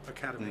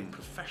academy,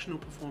 professional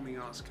performing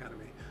arts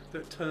academy,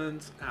 that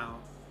turns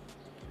out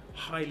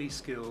highly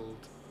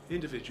skilled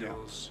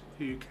individuals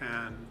who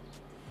can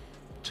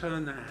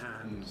turn their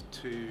hand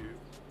to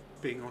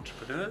being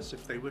entrepreneurs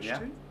if they wish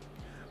to,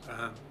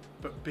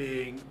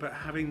 but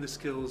having the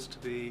skills to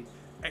be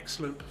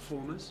excellent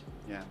performers.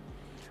 Yeah.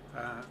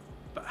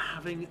 But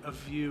having a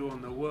view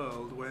on the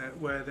world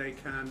where they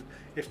can,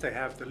 if they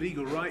have the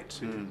legal right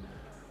to,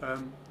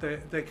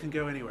 they can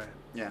go anywhere.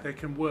 Yeah. They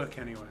can work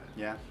anywhere.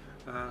 Yeah.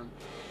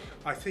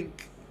 I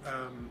think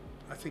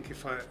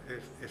if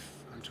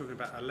I'm talking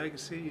about a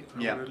legacy,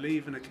 I want to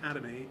leave an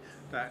academy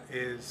that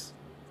is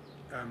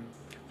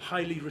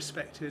highly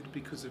respected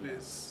because of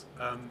its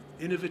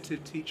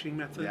innovative teaching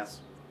methods,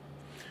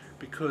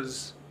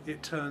 because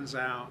it turns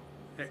out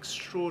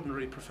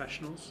extraordinary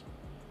professionals.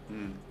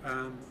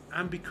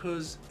 And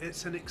because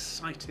it's an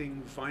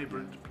exciting,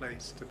 vibrant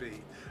place to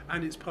be,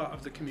 and it's part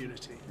of the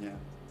community. Yeah,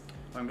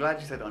 I'm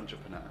glad you said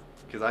entrepreneur,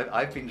 because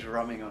I've been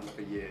drumming on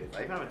for years.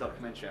 I even have a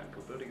documentary out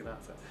called Building a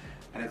Dancer,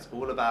 and it's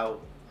all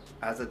about,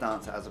 as a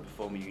dancer, as a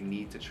performer, you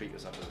need to treat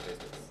yourself as a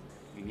business.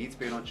 You need to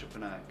be an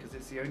entrepreneur, because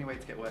it's the only way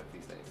to get work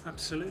these days.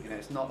 Absolutely. You know,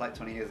 it's not like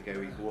 20 years ago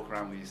where you could walk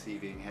around with your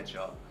CV and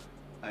headshot,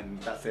 and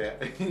that's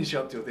it. You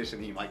show up to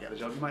audition, you might get a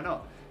job, you might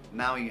not.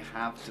 Now you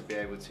have to be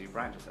able to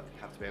brand yourself. You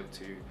have to be able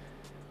to,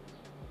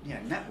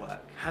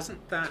 network.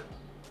 Hasn't that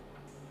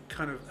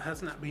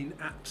been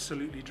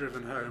absolutely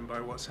driven home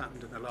by what's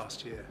happened in the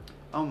last year?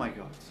 Oh my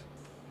God.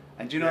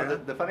 And do you know,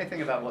 the funny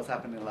thing about what's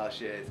happened in the last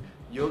year is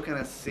you're going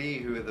to see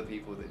who are the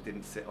people that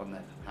didn't sit on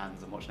their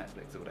hands and watch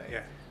Netflix all day.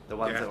 Yeah. The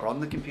ones that are on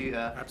the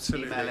computer,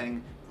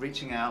 emailing,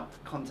 reaching out,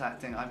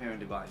 contacting. I'm here in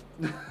Dubai.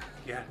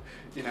 Yeah.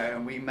 You know,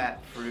 and we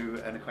met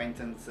through an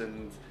acquaintance,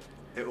 and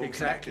it all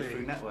connected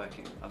through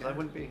networking. I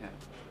wouldn't be here.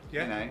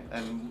 Yeah. You know,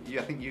 and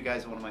I think you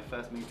guys were one of my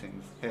first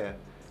meetings here,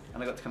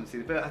 and I got to come and see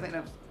the bit. I think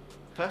that was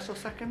first or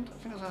second. I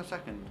think it was on a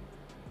second.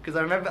 Because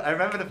I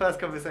remember the first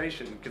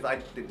conversation, because I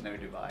didn't know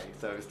Dubai,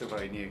 so it was still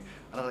very new. And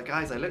I was like,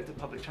 guys, I looked at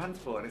public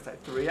transport and it's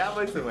like 3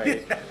 hours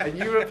away. And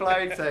you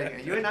replied saying, are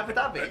you in Abu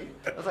Dhabi?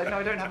 I was like, no,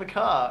 I don't have a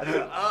car. And I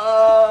went,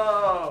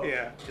 oh!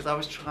 Yeah. Because I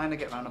was trying to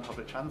get around on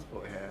public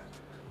transport here.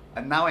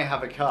 And now I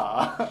have a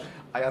car,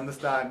 I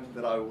understand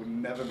that I will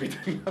never be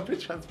doing public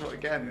transport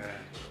again. Yeah.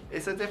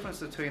 It's a difference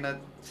between a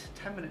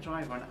 10-minute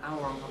drive or an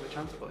hour on public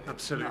transport.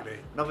 Absolutely.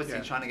 And obviously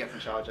trying to get from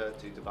Sharjah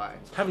to Dubai.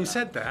 Having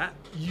said that,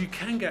 you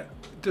can get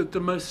the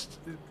most,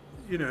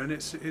 and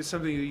it's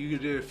something that you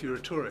can do if you're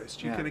a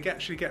tourist. You can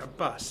actually get a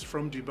bus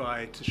from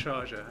Dubai to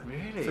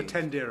Sharjah for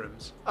 10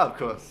 dirhams. Oh, of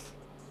course.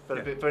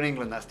 But in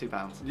England, that's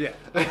 £2. Yeah.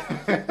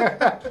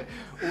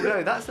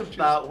 Although that's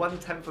about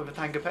 1/10 of a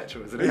tank of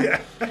petrol, isn't it?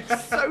 Yeah.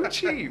 It's so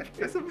cheap.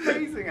 It's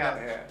amazing out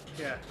here.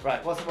 Yeah.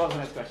 Right. What's the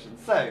next question?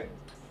 So,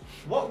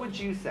 what would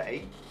you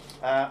say?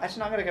 Actually,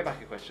 no, I'm going to go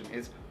back a question.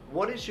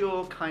 What is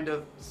your kind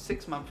of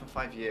 6-month and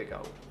 5-year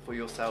goal for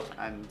yourself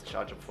and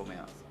Sharjah Performing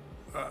Arts?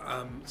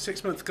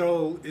 6-month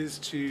goal is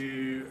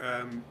to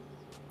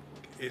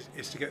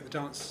get the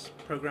dance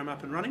program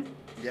up and running.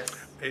 Yes.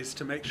 Is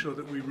to make sure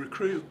that we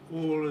recruit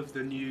all of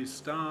the new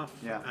staff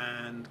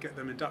and get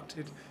them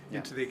inducted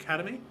into the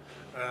academy,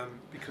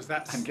 because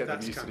that's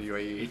them used to the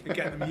UAE. And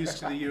get them used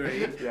to the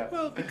UAE. Yeah.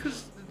 Well,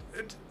 because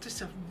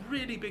it's a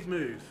really big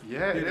move.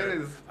 Yeah, it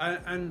is.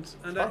 And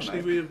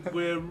actually,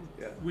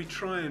 we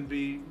try and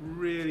be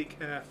really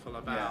careful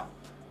about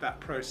that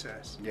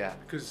process. Yeah.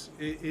 Because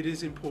it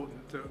is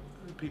important that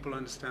people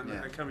understand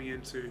that they're coming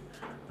into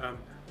a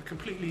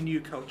completely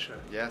new culture.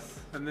 Yes.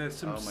 And there's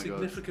some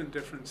significant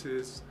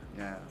differences.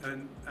 Yeah.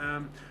 And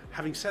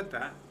having said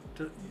that,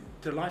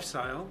 the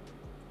lifestyle.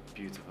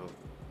 Beautiful.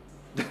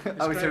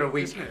 I was here a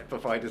week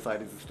before I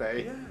decided to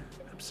stay. Yeah,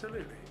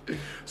 absolutely.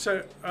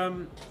 So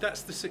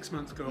that's the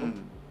 6-month goal.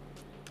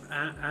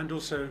 and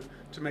also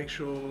to make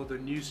sure the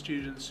new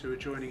students who are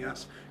joining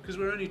us, because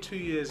we're only 2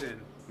 years in.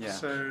 Yeah.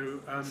 So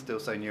still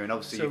so new, and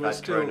obviously so you've had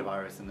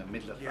coronavirus in the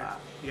middle of that.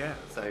 Yeah.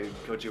 So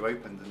God, you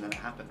opened and then it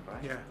happened,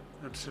 right? Yeah,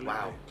 absolutely.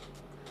 Wow.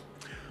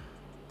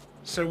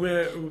 So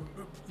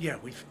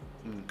we've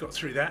got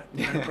through that.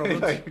 No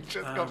problems. You've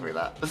just got through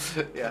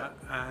that. Yeah.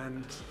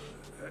 And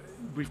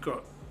we've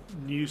got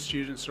new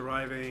students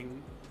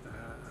arriving,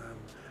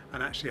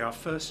 and actually our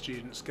first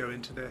students go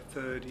into their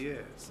 3rd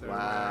year. So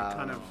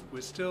wow.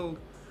 we still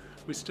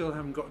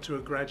haven't got to a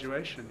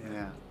graduation yet.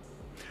 Yeah.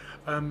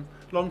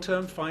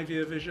 Long-term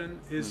 5-year vision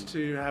is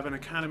to have an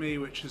academy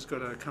which has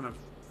got a kind of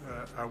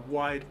a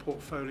wide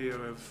portfolio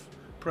of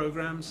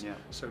programs. Yeah.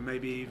 So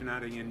maybe even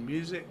adding in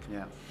music.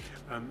 Yeah.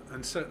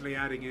 And certainly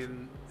adding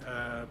in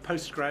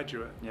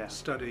postgraduate Yeah.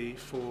 study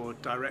for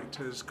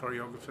directors,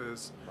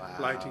 choreographers, Wow.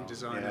 lighting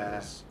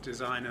designers,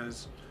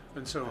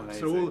 and so on.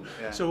 Amazing.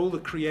 So all the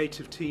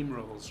creative team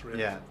roles,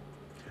 really. Yeah.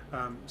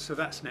 So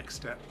that's next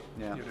step.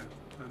 Yeah.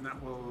 And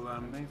that will.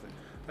 Amazing.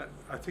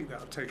 I think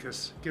that'll take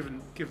us,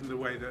 given the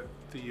way that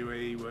the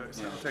UAE works,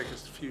 that'll take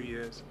us a few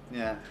years.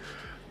 Yeah.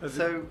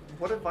 So,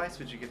 what advice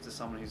would you give to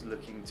someone who's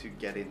looking to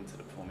get into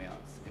the performing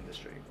arts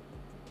industry?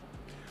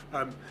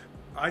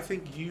 I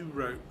think you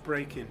wrote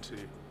 "break into."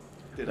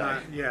 Did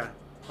I? Yeah,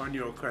 on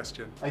your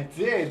question. I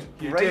did.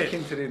 You break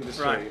did. into the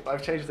industry. Right.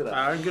 I've changed it up.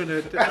 I'm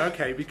gonna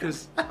okay,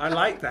 because I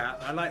like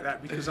that. I like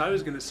that because I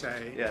was gonna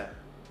say, Yeah.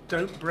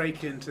 don't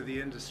break into the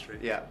industry.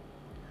 Yeah.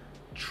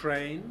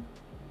 Train,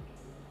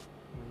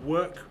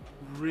 work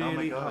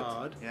really God.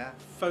 hard, Yeah.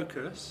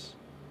 focus,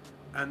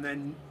 and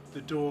then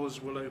the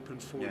doors will open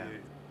for Yeah. you.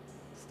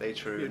 Stay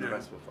true, and the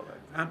rest will follow.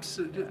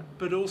 Absolutely, Yeah.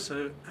 but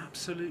also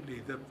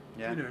absolutely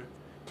Yeah.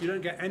 you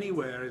don't get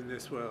anywhere in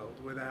this world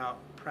without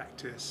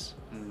practice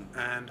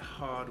and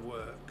hard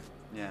work.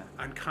 Yeah.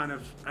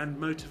 And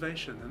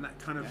motivation and that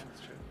kind of. Yeah,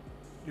 that's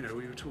true.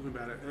 We were talking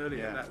about it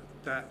earlier. Yeah.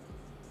 That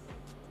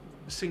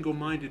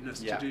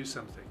single-mindedness Yeah. to do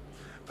something,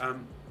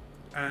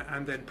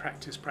 and then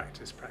practice.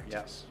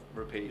 Yeah.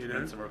 Repeat.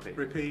 Rinse and repeat.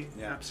 Repeat.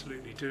 Yeah.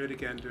 Absolutely. Do it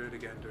again. Do it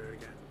again. Do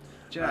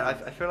you know?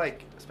 I feel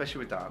like, especially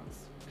with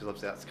dance, because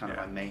obviously that's kind of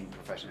Yeah. my main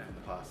profession from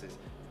the past, is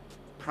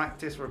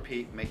practice,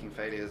 repeat, making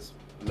failures,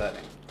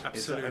 learning. Absolutely.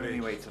 It's the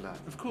only way to learn.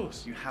 Of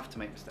course. You have to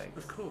make mistakes.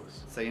 Of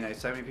course. So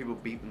so many people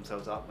beat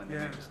themselves up when they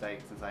make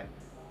mistakes. It's like,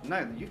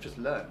 no, you've just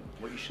learned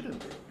what you shouldn't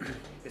do.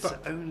 It's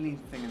the only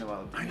thing in the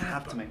world. You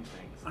have to make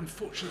mistakes.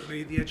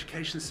 Unfortunately, the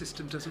education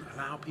system doesn't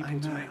allow people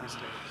to make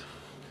mistakes.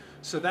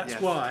 So that's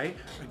Yes. why,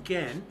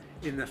 again,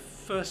 in the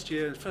first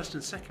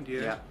and second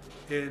year,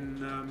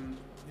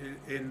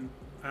 in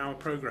our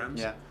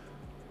programs,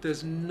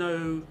 there's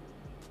no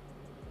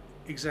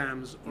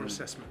exams or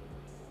assessment.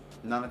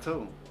 None at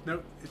all.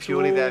 No, it's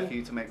Purely all there for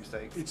you to make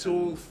mistakes. It's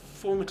all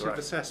formative Correct.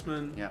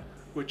 assessment,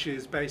 which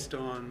is based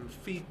on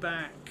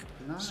feedback,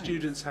 Nice.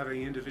 students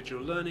having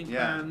individual learning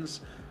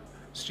plans,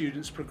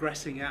 students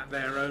progressing at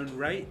their own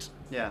rate.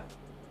 Yeah.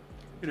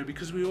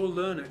 Because we all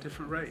learn at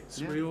different rates.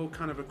 Yeah. We all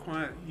kind of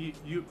acquire.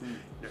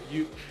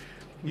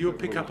 You'll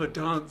pick up a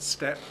dance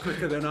step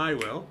quicker than I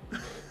will.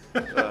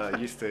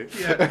 Used to.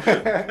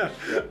 Yeah.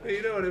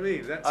 You know what I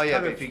mean? That's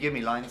but if you give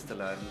me lines to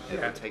learn,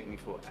 it will take me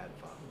forever.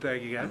 There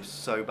you go. I'm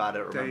so bad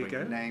at There you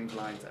remembering go. names,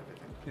 lines,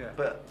 everything. Yeah.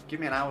 But give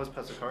me an hour's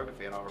personal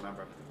choreography and I'll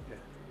remember everything. Yeah.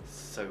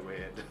 So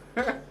weird.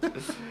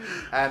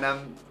 And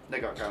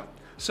go on.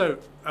 So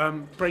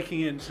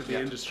breaking into the Yeah.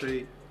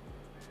 industry,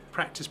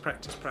 practice.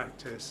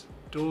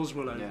 Doors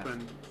will Yeah.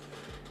 open.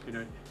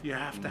 You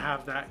have to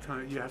have that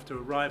kind of. You have to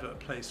arrive at a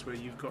place where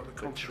you've got the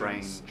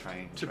confidence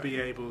Train. be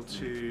able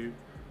to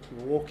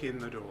walk in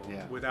the door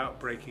Yeah. without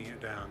breaking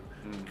it down.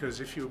 Because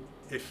if you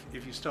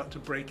start to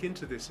break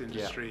into this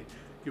industry,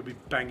 you'll be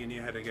banging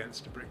your head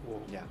against a brick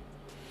wall. Yeah.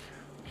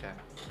 Okay.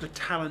 The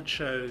talent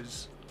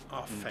shows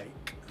are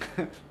fake.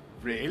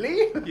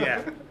 Really?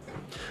 Yeah.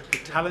 The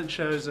talent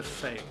shows are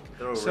fake.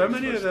 They're all So rigged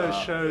many for a of those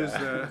start, shows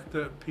yeah.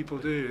 that people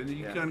do, and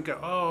you kind of go,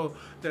 oh,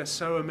 they're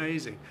so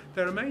amazing.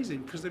 They're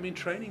amazing because they've been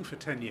training for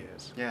 10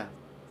 years. Yeah.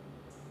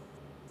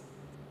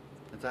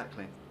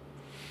 Exactly.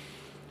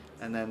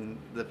 And then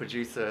the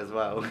producer as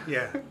well.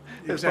 Yeah.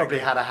 Has probably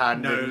had a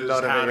hand in a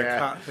lot of how it. to Yeah.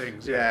 cut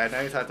things. Yeah,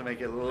 knows how to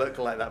make it look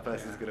like that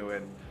person's going to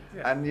win.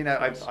 Yeah, And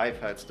I've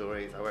heard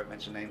stories, I won't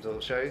mention names or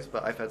shows,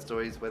 but I've heard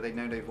stories where they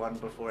know they've won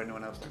before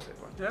anyone else knows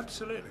they've won.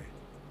 Absolutely.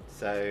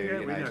 So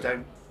we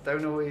know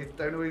don't always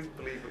believe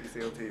what you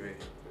see on TV.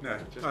 No,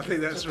 Just- I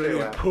think that's just really be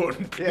aware.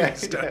 important.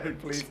 Please don't.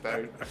 Please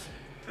don't.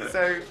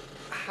 So,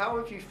 how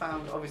have you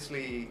found?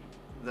 Obviously,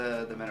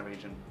 the MENA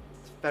region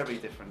is very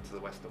different to the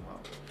Western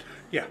world.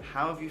 Yeah.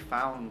 How have you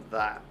found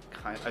that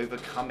kind of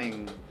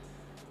overcoming?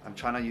 I'm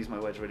trying to use my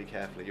words really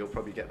carefully. You'll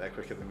probably get there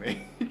quicker than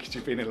me because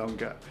you've been here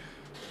longer.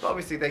 But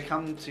obviously, they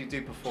come to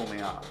do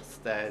performing arts.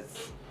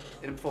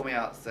 In performing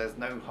arts, there's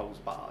no holds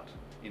barred.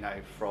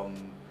 From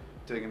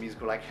doing a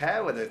musical like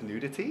Hair, where there's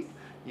nudity.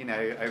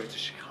 Over to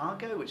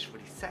Chicago, which is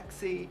really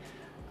sexy,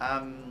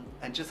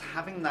 and just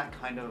having that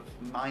kind of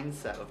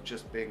mindset of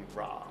just being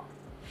raw.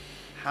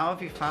 How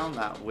have you found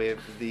that with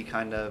the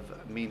kind of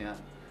MENA?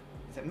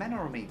 Is it MENA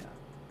or MENA?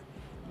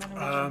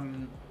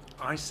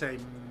 I say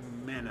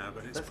MENA,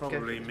 but it's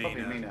probably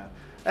MENA.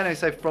 Anyway,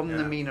 so from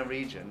the MENA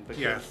region,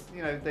 because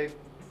you know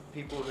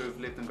people who have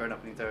lived and grown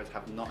up in these areas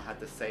have not had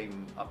the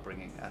same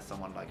upbringing as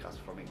someone like us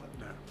from England.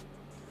 No.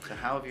 So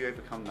how have you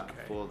overcome that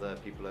for the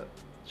people at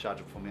Sharjah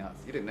Performing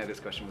Arts? You didn't know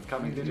this question was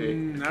coming, did you?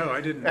 No, I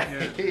didn't.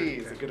 Yeah.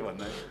 It's a good one,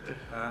 though.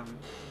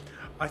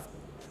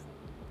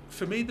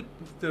 For me,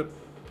 the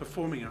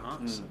performing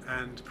arts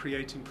and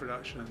creating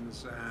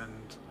productions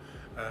and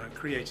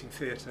creating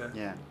theatre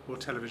or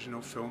television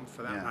or film,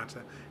 for that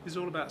matter, is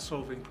all about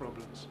solving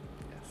problems.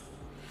 Yes.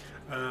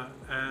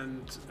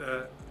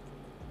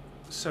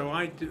 So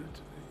I did,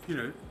 you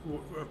know,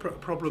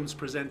 problems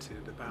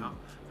presented about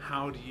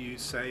how do you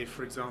say,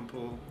 for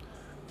example,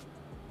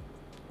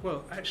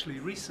 well, actually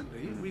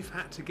recently we've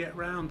had to get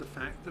round the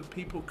fact that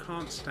people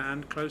can't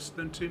stand closer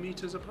than 2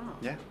 meters apart.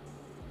 Yeah.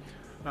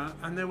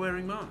 And they're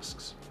wearing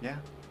masks. Yeah.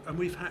 And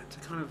we've had to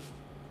kind of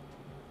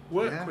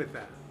work with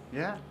that.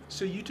 Yeah.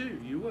 So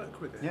you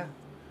work with it. Yeah.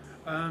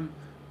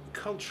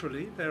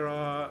 Culturally, there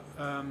are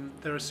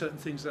certain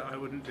things that I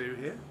wouldn't do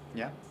here.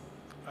 Yeah.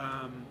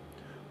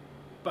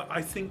 But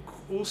I think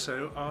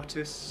also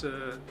artists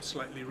are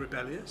slightly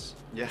rebellious.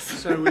 Yes.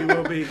 So we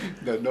will be.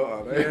 They're not,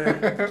 are they?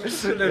 Yeah,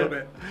 just a little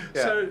bit.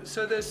 Yeah.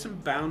 So there's some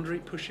boundary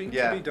pushing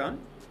to be done,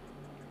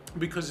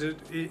 because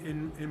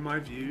in my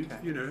view,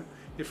 you know,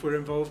 if we're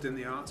involved in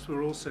the arts,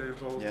 we're also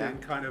involved in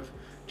kind of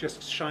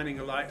just shining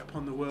a light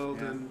upon the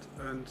world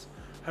and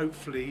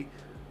hopefully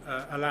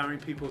allowing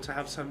people to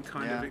have some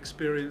kind of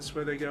experience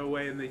where they go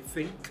away and they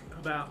think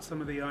about some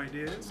of the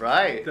ideas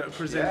that are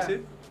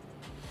presented.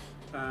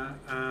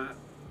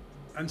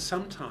 And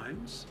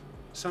sometimes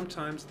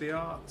the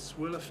arts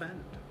will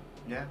offend.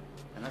 Yeah,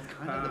 and that's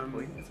kind of the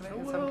point, isn't it,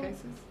 in some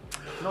cases?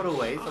 Not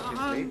always,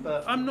 obviously,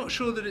 but... I'm not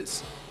sure that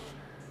it's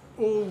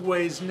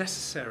always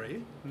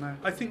necessary. No.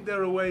 I think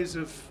there are ways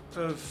of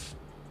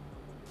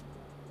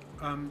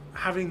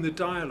having the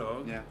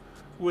dialogue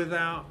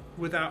without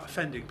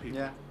offending people.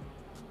 Yeah.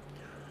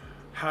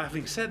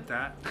 Having said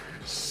that,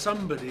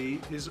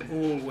 somebody is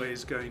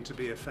always going to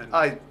be offended.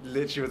 I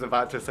literally was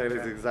about to say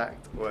those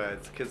exact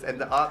words, and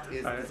the art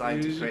is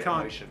designed to create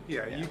emotion.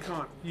 Yeah,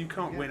 you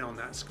can't win on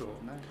that score.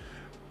 No.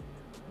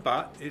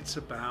 But it's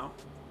about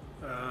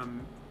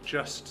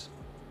just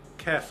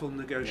careful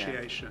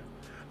negotiation,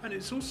 and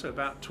it's also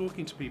about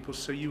talking to people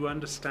so you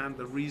understand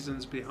the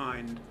reasons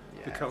behind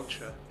the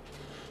culture.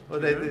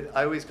 Well,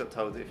 I always got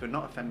told that if you're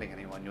not offending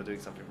anyone, you're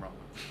doing something wrong.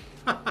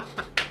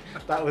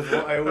 That was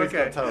what I always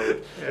got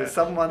told.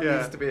 Someone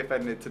needs to be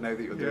offended to know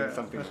that you're doing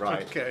something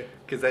right.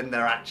 Because then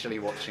they're actually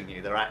watching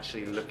you. They're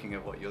actually looking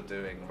at what you're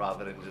doing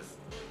rather than just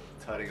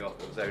turning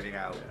off or zoning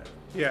out.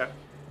 Yeah.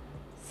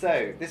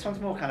 So this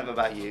one's more kind of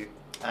about you.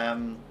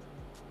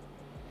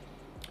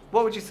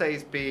 What would you say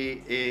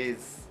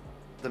is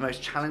the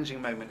most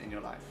challenging moment in your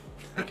life?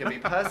 It can be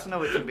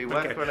personal, it can be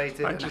work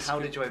related, and how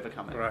did you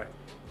overcome it? Right.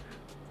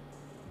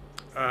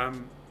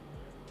 I'm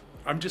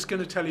just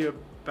going to tell you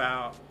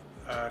about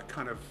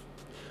kind of,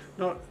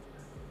 not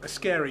a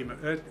scary,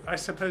 I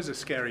suppose a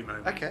scary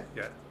moment. Okay.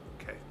 Yeah.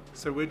 Okay.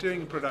 So we're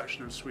doing a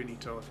production of Sweeney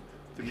Todd,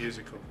 the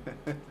musical.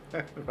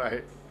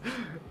 Right.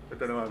 I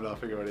don't know why I'm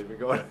laughing already, but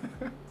go on.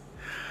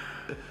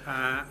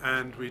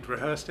 And we'd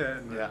rehearsed it,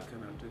 and kind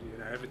of did, you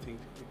know, everything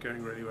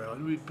going really well.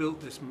 And we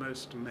built this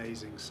most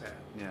amazing set.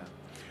 Yeah.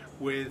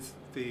 With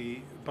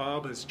the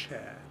barber's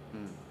chair,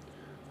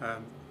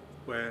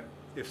 where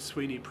if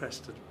Sweeney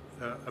pressed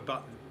a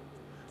button,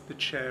 the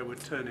chair would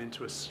turn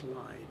into a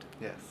slide.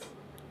 Yes.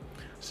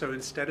 So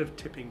instead of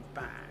tipping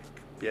back,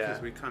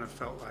 because we kind of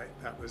felt like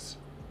that was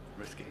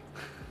risky.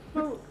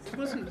 Well, it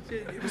wasn't.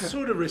 It was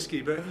sort of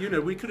risky, but you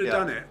know, we could have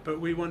done it. But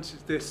we wanted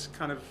this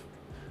kind of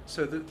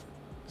so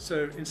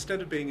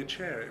instead of being a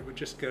chair, it would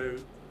just go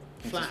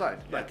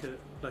flat, like a door,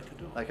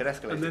 like an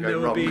escalator. And then there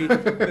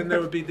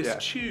would be this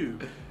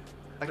tube.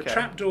 The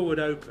trap door would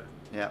open.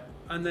 Yeah.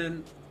 And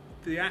then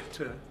the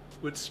actor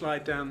would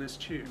slide down this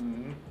tube.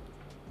 Mm-hmm.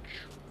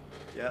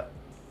 Yeah.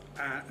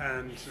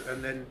 And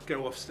then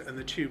go off, and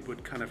the tube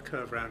would kind of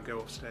curve around, go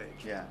off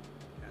stage. Yeah.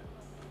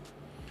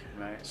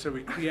 Right. So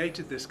we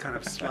created this kind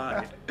of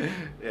slide.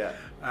 Yeah.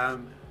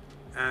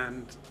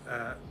 And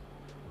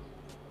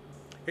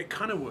it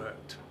kind of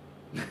worked.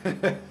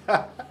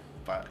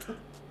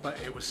 But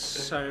it was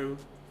so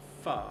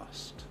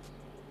fast,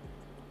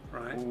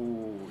 right?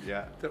 Ooh,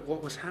 yeah. That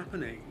what was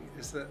happening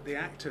is that the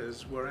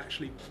actors were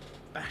actually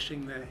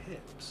bashing their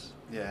hips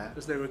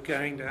as they were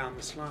going down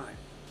the slide.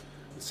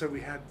 And so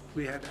we had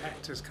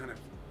actors kind of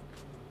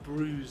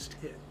bruised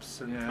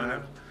hips and kind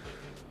of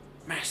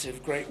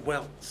massive great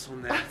welts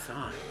on their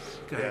thighs.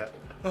 Going,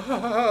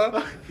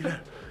 you know,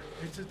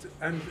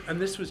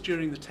 and this was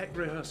during the tech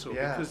rehearsal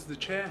because the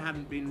chair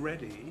hadn't been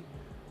ready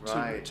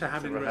to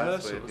have in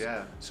rehearsals.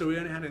 So we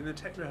only had it in the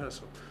tech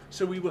rehearsal.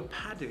 So we were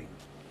padding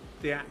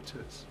the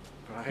actors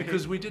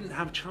because we didn't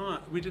have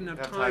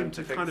time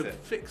to kind of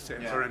fix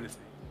it or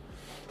anything.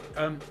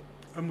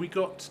 And we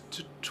got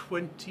to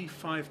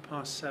 7:25,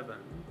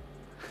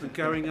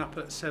 going up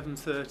at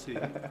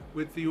 7:30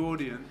 with the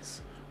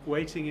audience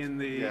waiting in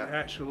the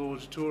actual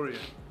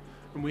auditorium,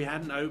 and we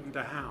hadn't opened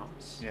the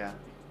house. Yeah.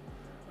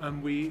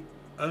 And we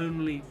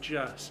only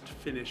just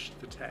finished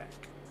the tech.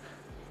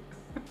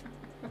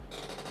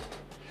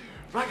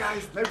 Right,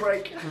 guys, no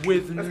break.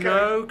 With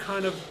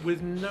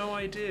no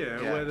idea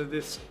whether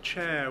this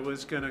chair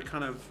was going to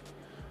kind of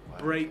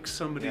break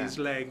somebody's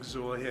legs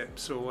or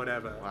hips or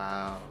whatever.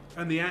 Wow.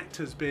 And the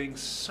actors being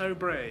so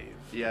brave.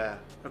 Yeah.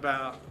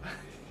 About,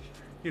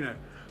 you know,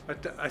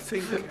 I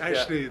think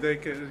actually they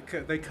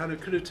kind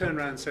of could have turned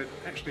around and said,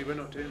 actually, we're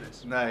not doing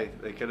this. No,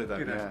 they could have done,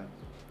 you know?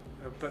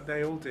 But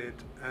they all did,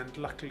 and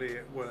luckily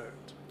it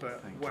worked.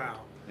 But Thank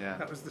wow, God.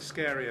 that was the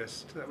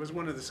scariest. That was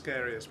one of the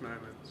scariest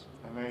moments.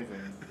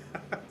 Amazing.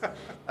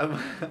 I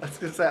was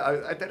going to say,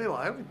 I don't know what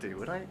I would do.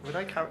 Would I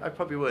I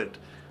probably would.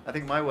 I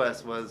think my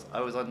worst was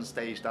I was on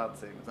stage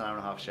dancing. It was an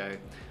hour-and-a-half show.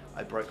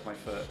 I broke my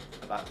foot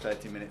about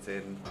 30 minutes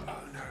in. Oh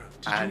no!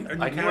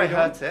 And I knew I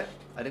hurt it.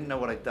 I didn't know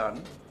what I'd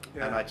done.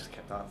 Yeah. And I just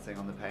kept dancing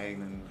on the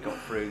pain and got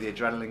through. The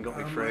adrenaline got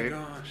me through. My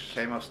gosh.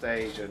 Came off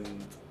stage and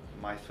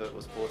my foot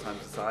was 4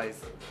 times the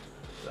size.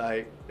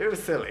 Like, it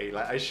was silly.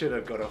 Like, I should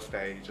have got off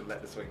stage and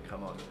let the swing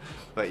come on.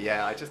 But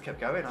yeah, I just kept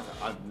going. I was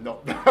like, I'm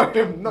not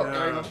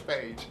going off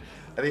stage.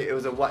 I think it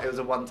was a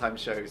one-time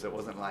show, so it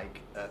wasn't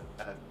like a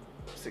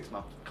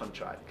 6-month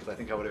contract, because I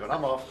think I would have gone,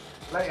 I'm off,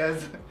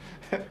 laters,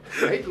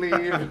 great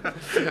leave.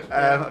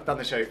 I've done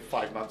the show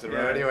 5 months in a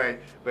row anyway,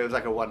 but it was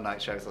like a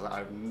one-night show, so I was like,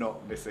 I'm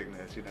not missing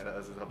this, you know, that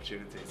was an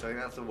opportunity. So I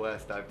think that's the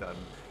worst I've done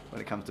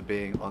when it comes to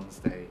being on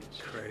stage.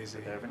 Crazy.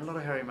 There have been a lot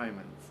of hairy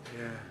moments.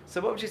 Yeah. So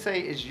what would you say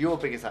is your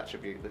biggest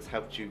attribute that's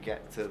helped you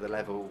get to the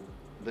level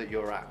that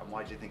you're at, and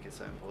why do you think it's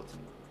so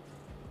important?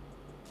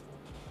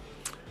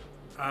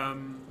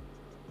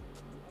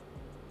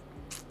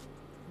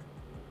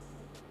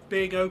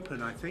 Being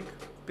open, I think.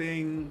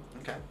 Being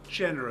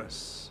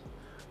generous,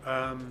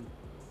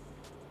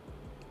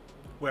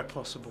 where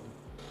possible.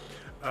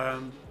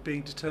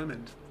 Being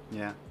determined.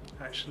 Yeah.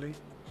 Actually,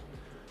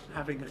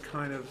 having a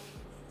kind of,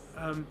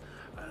 and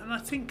I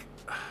think,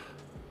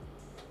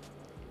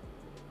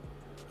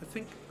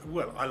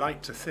 well, I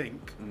like to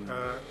think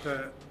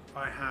that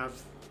I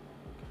have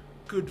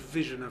good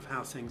vision of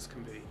how things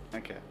can be.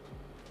 Okay.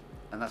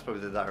 And that's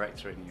probably the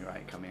director in you,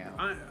 right, coming out?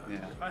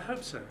 I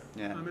hope so.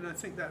 Yeah. I mean, I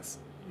think that's,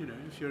 you know,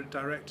 if you're a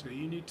director,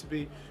 you need to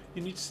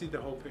see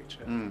the whole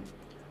picture, and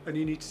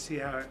you need to see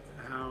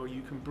how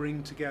you can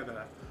bring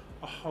together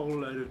a whole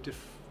load of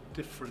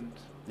different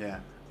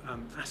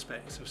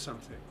aspects of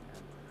something,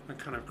 and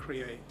kind of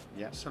create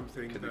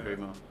something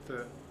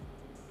that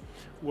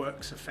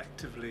works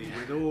effectively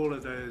with all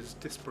of those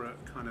disparate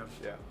kind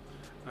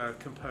of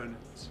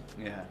components.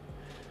 Yeah.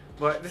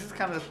 Well, this is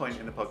kind of the point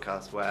in the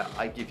podcast where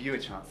I give you a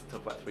chance to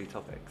talk about 3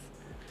 topics.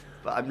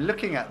 But I'm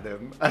looking at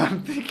them and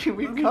I'm thinking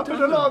we've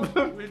covered a lot of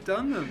them. We've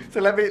done them. So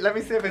let me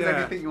see if there's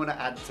anything you want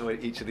to add to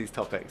each of these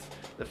topics.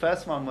 The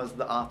first one was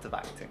the art of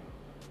acting.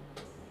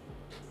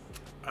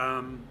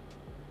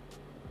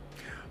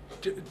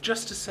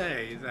 Just to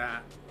say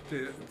that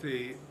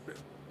the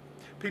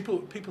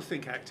people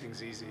think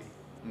acting's easy.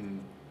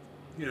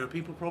 You know,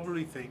 people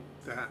probably think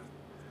that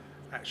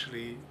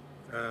actually,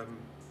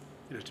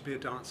 you know, to be a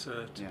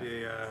dancer,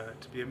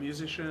 to be a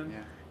musician,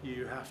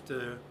 you have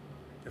to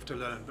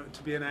learn. But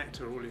to be an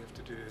actor, all you have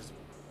to do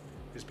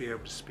is be able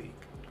to speak.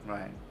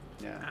 Right.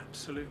 Yeah.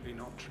 Absolutely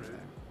not true.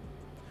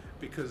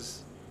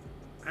 Because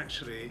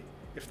actually,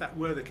 if that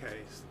were the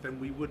case, then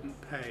we wouldn't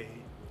pay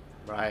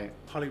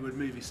Hollywood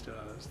movie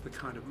stars the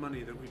kind of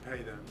money that we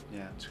pay them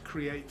to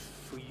create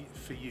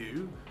for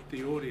you,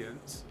 the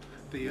audience,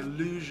 the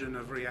illusion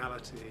of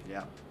reality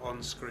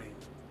on screen.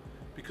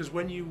 Because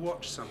when you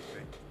watch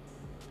something,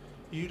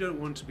 you don't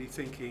want to be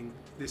thinking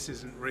this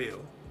isn't real.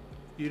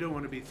 You don't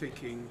want to be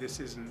thinking this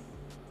isn't.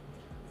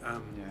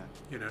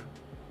 You know,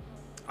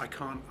 I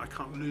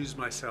can't lose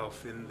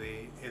myself in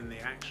the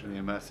action. The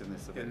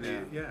immersiveness of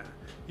it.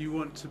 You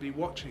want to be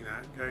watching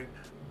that, going,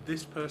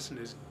 this person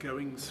is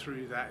going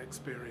through that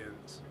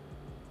experience,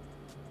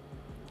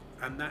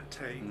 and that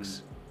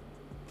takes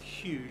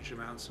huge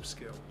amounts of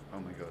skill. Oh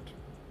my God.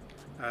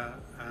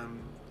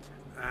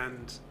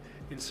 And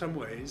in some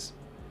ways,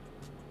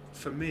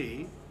 for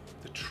me,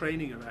 the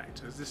training of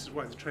actors, this is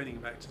why the training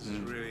of actors is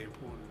really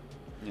important,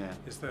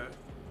 is that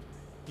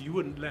you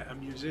wouldn't let a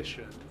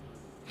musician,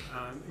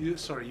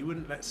 you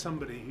wouldn't let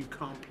somebody who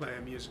can't play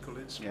a musical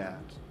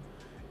instrument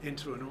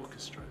into an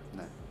orchestra.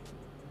 No.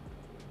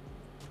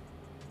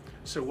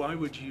 So why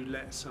would you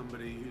let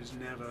somebody who's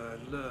never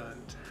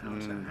learned how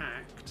to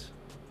act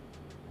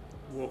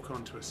walk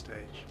onto a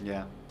stage?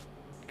 Yeah,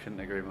 couldn't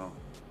agree more.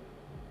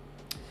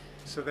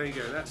 So there you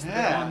go, that's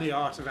on the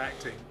art of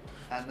acting.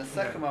 And the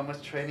second one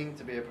was training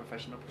to be a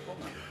professional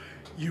performer.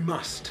 You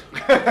must.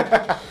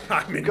 I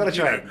mean, you've got to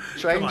train.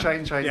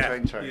 Train. Yeah,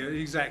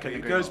 exactly.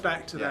 It goes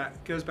back to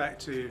that. Goes back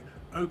to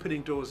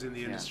opening doors in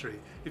the industry.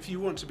 If you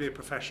want to be a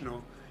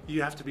professional,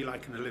 you have to be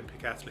like an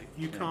Olympic athlete.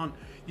 You can't.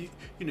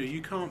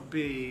 You can't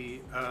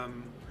be.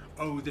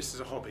 Oh, this is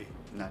a hobby.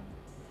 No.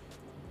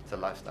 It's a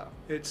lifestyle.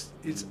 It's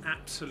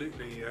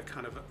absolutely a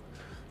kind of.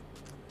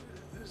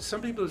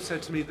 some people have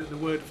said to me that the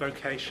word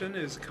vocation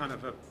is kind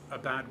of a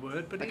bad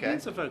word, but it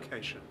is a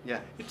vocation. Yeah.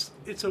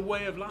 It's a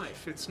way of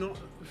life. It's not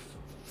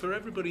for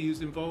everybody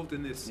who's involved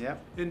in this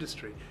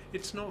industry.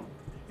 It's not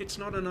a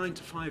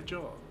 9-to-5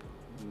 job.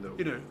 No.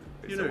 You know,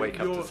 it's a wake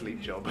up to sleep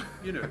job.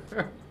 You know,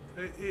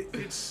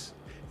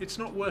 it's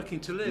not working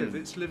to live.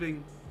 It's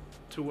living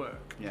to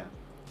work. Yeah.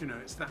 You know,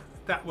 it's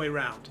that way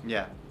round.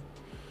 Yeah.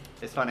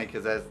 It's funny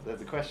because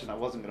there's a question I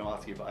wasn't going to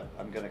ask you, but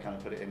I'm going to kind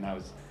of put it in now.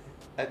 Is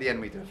at the end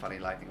we do a funny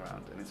lightning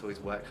round, and it's always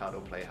work hard or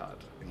play hard,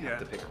 and you have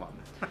to pick one.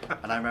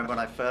 And I remember when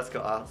I first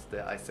got asked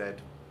it, I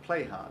said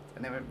play hard,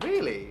 and they went,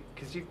 really?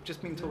 Because you've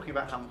just been talking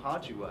about how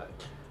hard you work.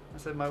 I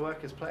said my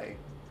work is play.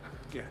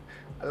 Yeah.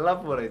 I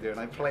love what I do, and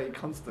I play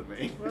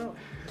constantly. Well,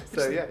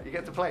 so yeah, you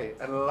get to play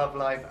and love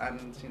life,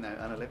 and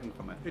earn a living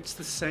from it. It's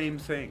the same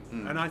thing,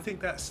 and I think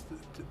that's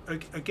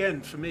again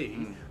for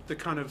me the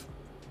kind of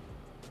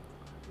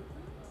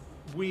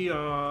we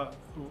are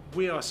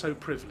so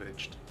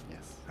privileged.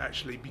 Yes.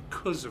 Actually,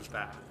 because of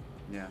that.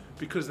 Yeah.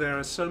 Because there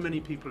are so many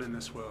people in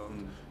this world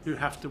who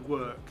have to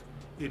work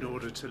in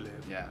order to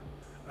live. Yeah.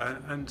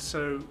 And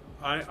so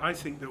I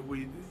think that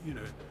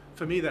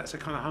for me that's a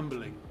kind of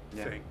humbling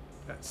thing.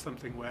 That's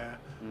something where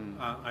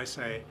I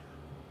say,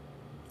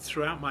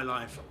 throughout my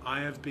life, I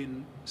have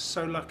been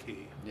so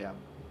lucky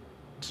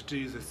to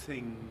do the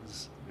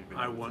things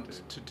I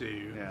want to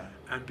do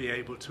and be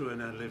able to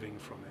earn a living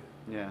from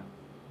it. Yeah.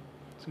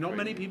 Not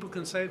many people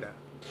can say that.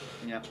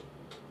 Yeah.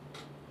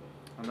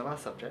 And the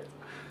last subject,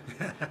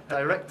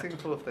 directing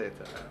for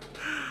theatre.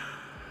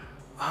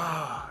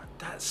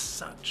 That's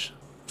such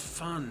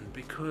fun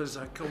because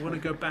I want to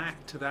go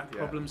back to that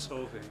problem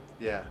solving.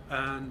 Yeah.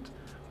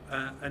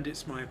 And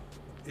it's my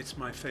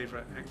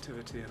favourite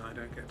activity, and I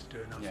don't get to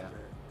do enough of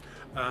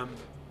it.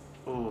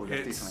 Oh,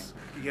 let's do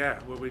something. Yeah,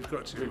 well, we've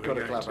got to. We've got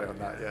to collaborate on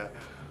that.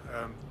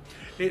 Yeah.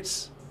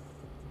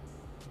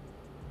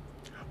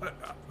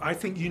 I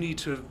think you need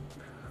to.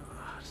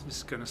 This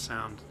is going to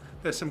sound.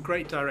 There's some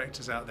great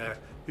directors out there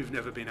who've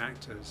never been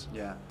actors.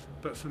 Yeah.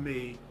 But for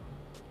me,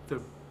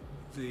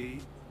 the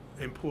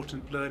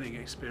important learning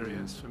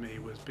experience for me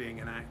was being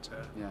an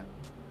actor. Yeah.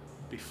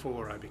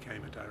 Before I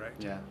became a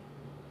director. Yeah.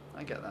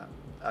 I get that.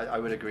 I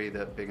would agree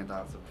that being a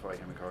dancer before I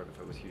became a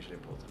choreographer was hugely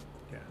important.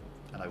 Yeah.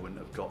 And I wouldn't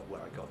have got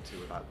where I got to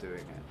without doing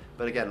it.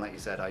 But again, like you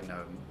said, I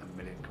know a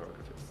million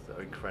choreographers that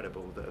are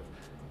incredible that have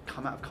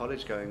come out of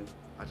college going,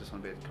 I just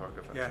want to be a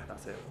choreographer. Yeah.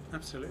 That's it.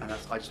 Absolutely. And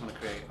I just want to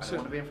create. I don't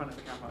want to be in front of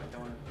the camera. I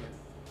don't want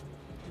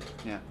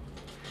to. Yeah.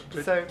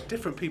 But so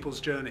different people's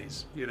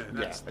journeys,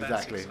 that's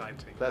exactly.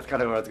 exciting. That's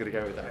kind of where I was going to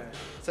go with that. Yeah.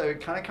 So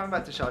kind of coming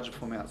back to Sharjah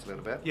Performing Arts a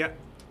little bit. Yeah.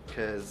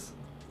 Because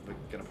we're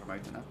going to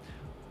promote it now.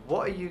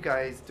 What are you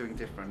guys doing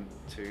different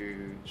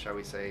to, shall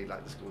we say,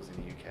 like the schools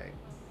in the UK?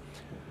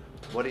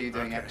 What are you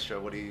doing extra?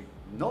 What are you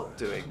not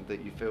doing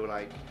that you feel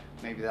like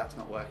maybe that's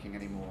not working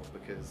anymore?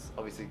 Because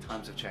obviously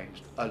times have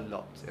changed a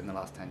lot in the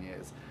last 10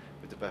 years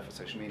with the birth of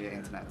social media,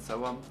 internet and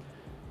so on.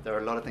 There are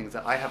a lot of things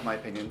that I have my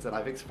opinions, and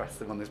I've expressed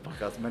them on this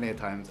podcast many a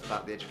times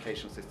about the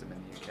educational system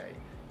in the UK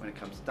when it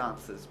comes to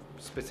dancers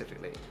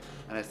specifically.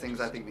 And there's things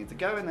I think need to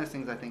go and there's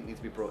things I think need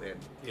to be brought in.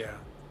 Yeah.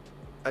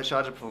 At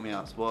Sharjah Performing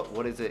Arts,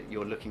 what is it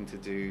you're looking to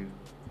do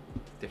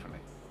differently?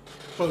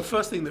 Well, the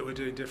first thing that we're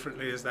doing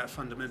differently is that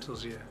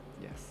fundamentals year.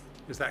 Yes.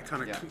 Is that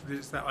kind of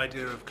it's that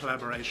idea of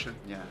collaboration,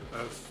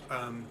 of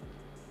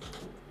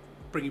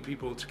bringing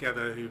people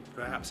together who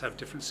perhaps have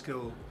different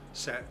skill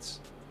sets,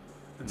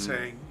 and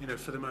saying,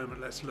 for the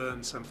moment, let's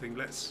learn something.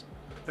 Let's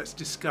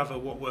discover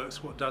what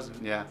works, what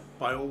doesn't. Yeah.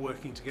 By all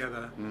working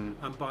together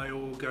and by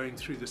all going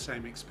through the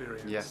same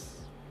experience. Yes.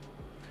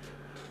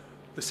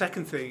 The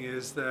second thing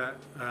is that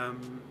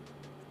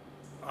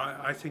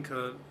I think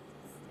the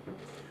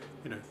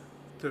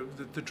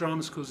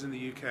drama schools in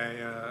the UK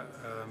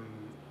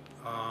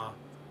are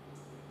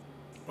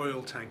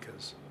oil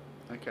tankers.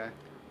 Okay.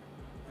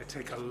 They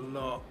take a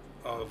lot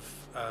of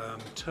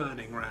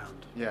turning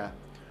round. Yeah.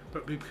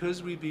 But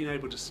because we've been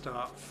able to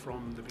start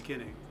from the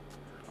beginning,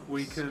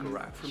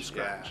 from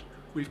scratch.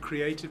 We've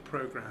created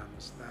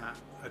programs that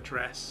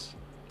address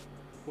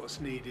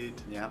what's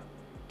needed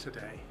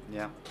today.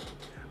 Yeah.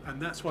 And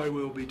that's why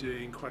we'll be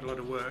doing quite a lot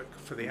of work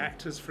for the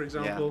actors, for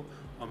example,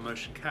 on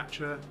motion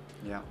capture,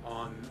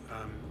 on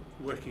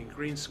working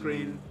green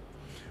screen,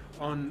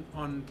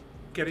 on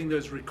getting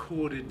those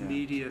recorded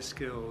media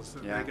skills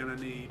that they're going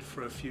to need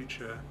for a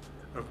future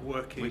of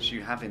working. Which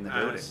you have in the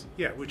building.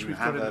 Yeah, which we've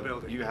got in the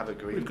building. You have a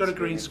green screen. We've got a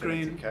green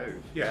screen.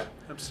 Cove. Yeah,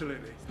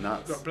 absolutely. It's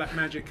nuts. We've got black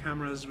magic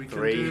cameras. We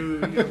 3.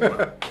 can do.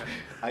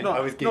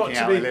 I was geeking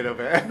out a little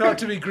bit. Not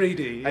to be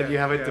greedy. And you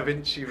have a Da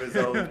Vinci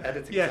Resolve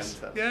editing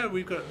center. Yeah,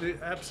 we've got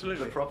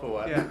absolutely the proper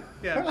one.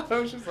 Yeah. I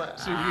was just like,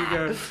 so you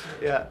go.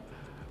 Yeah.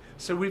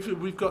 So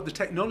we've got the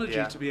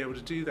technology to be able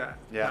to do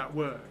that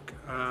work.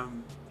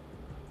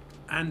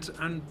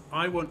 And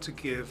I want to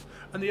give.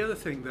 And the other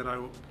thing that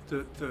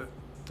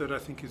I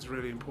think is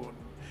really important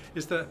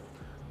is that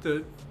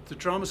the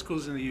drama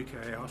schools in the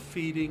UK are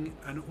feeding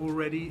an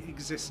already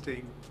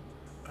existing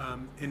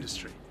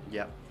industry.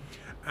 Yeah.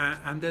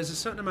 And there's a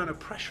certain amount of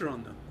pressure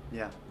on them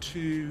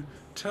to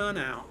turn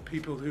out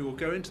people who will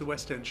go into the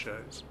West End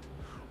shows,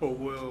 or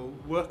will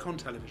work on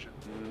television,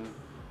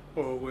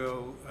 or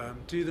will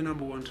do the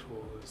 #1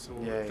 tours,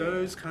 or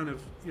those kind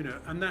of, you know,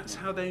 and that's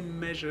how they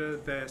measure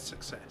their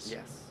success.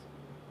 Yes.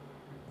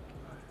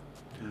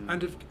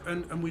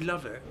 And we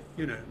love it,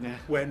 you know,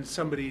 when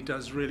somebody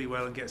does really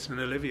well and gets an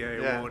Olivier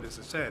Award, as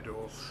I said,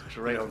 or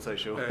straight on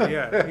social.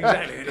 Yeah,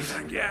 exactly. And it's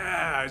like,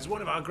 yeah, it's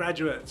one of our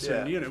graduates,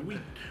 and you know,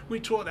 we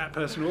taught that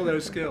person all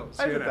those skills.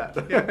 I you did know?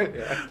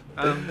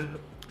 that.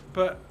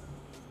 But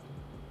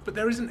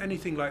there isn't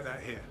anything like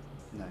that here.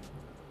 No.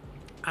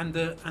 And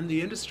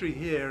the industry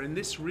here in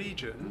this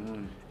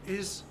region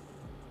is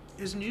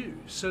new.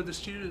 So the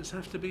students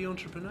have to be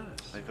entrepreneurs.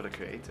 They've got to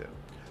create it.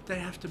 They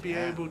have to be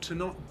able to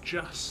not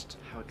just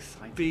how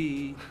exciting.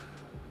 Be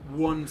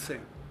one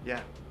thing.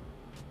 Yeah,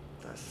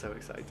 that's so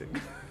exciting.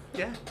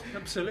 Yeah,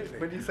 absolutely.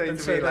 When you say and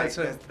to so me, like,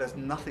 there's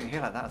nothing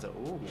here like that, I was like,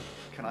 ooh,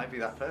 can I be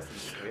that person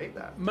to create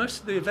that? Most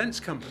of the events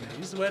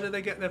companies, where do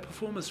they get their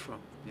performers from?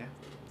 Yeah.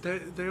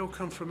 They all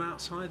come from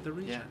outside the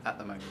region. Yeah, at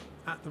the moment.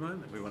 At the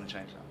moment. We want to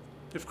change that.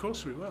 Of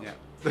course we will. Yeah.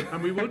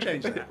 And we will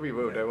change that. We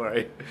will, don't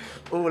worry.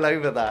 All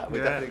over that.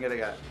 We're definitely going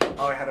to go.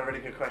 Oh, I had a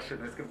really good question.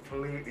 It's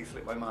completely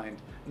slipped my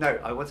mind. No,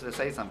 I wanted to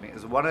say something.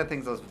 It's one of the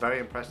things I was very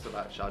impressed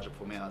about Sharjah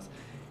Performing Arts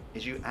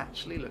is you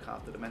actually look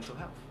after the mental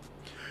health.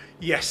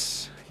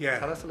 Yes, yeah.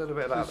 Tell us a little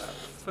bit about that.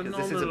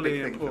 Phenomenally this is a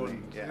big thing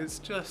important. For me. Yeah. It's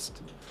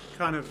just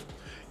kind of,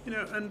 you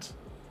know, and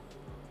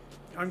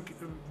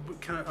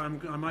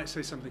I might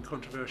say something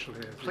controversial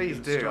here. Please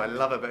do. I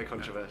love a bit of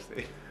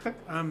controversy.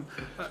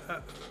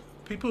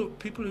 People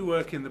who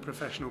work in the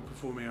professional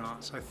performing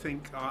arts, I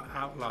think, are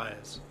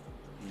outliers.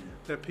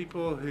 They're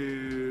people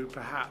who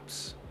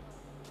perhaps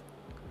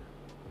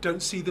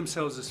don't see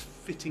themselves as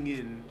fitting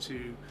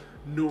into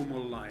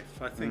normal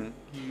life. I think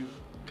you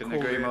couldn't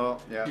agree more.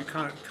 Yeah. You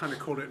kind of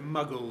call it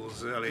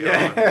muggles early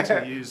on,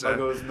 to use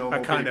muggles, a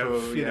kind people,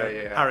 of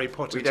Harry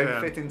Potter we term. We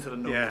don't fit into the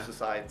normal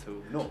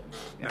societal norms.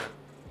 Yeah.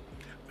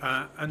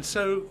 No. And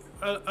so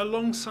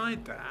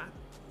alongside that,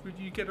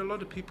 you get a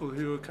lot of people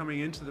who are coming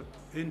into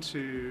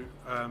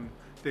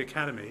the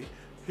academy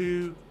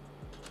who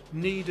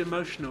need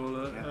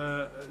emotional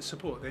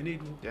support. They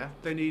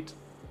need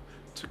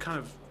to kind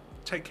of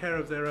take care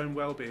of their own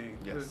well-being,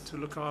 to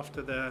look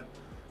after the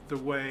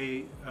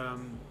way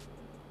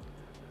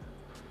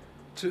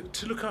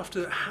to look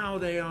after how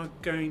they are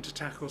going to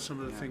tackle some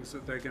of the things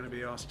that they're going to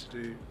be asked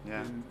to do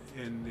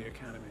in the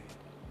academy.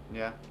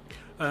 Yeah.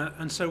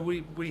 And so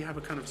we have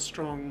a kind of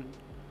strong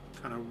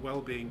kind of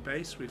well-being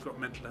base. We've got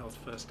mental health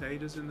first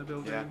aiders in the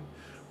building. Yeah.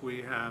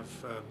 We have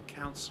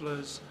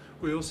counsellors.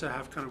 We also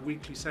have kind of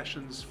weekly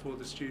sessions for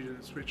the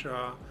students, which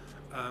are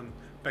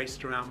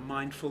based around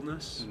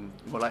mindfulness.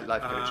 More like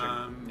life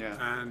coaching.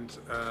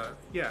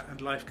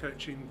 And life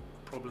coaching,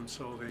 problem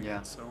solving,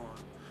 and so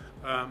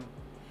on.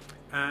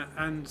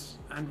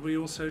 And we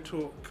also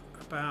talk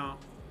about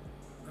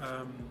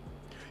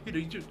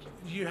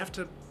you have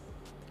to.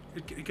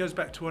 It goes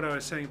back to what I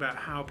was saying about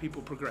how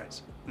people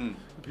progress.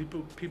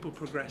 People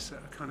progress at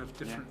a kind of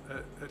different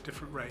at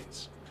different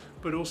rates,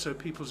 but also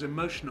people's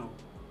emotional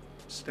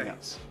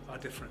states are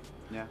different.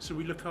 Yeah. So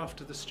we look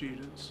after the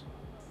students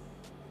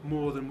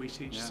more than we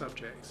teach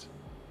subjects.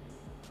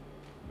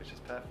 Which is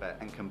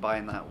perfect, and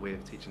combine that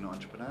with teaching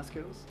entrepreneur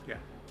skills. Yeah.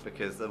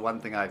 Because the one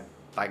thing I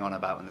bang on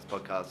about in this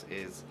podcast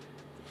is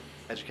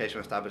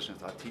educational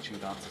establishments are teaching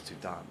dancers to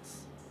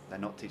dance. They're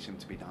not teaching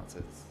them to be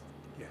dancers.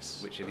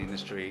 Yes. Which in the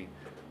industry,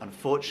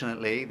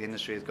 unfortunately, the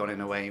industry has gone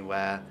in a way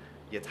where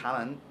your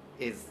talent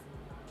is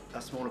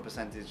a smaller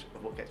percentage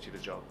of what gets you the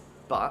job.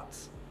 But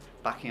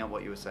backing up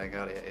what you were saying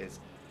earlier is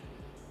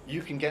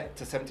you can get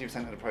to 70%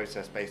 of the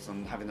process based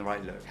on having the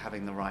right look,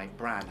 having the right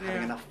brand,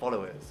 having enough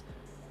followers.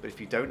 But if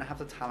you don't have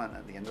the talent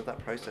at the end of that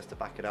process to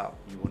back it up,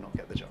 you will not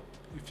get the job.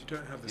 If you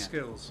don't have the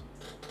skills.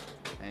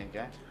 There you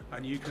go.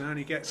 And you can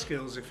only get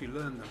skills if you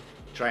learn them.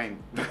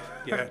 Train.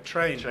 Yeah,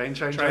 train. Train.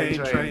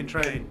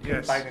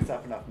 Yes. Bang this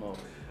up enough more.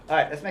 All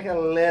right, let's make it a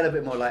little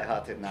bit more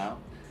lighthearted now.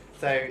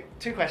 So,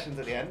 2 questions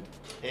at the end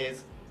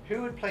is,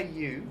 who would play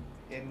you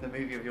in the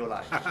movie of your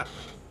life?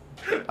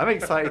 I'm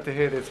excited to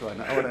hear this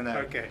one. I want to know.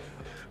 Okay.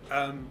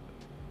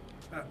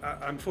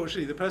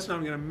 Unfortunately, the person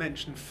I'm going to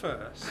mention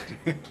first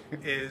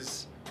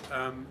is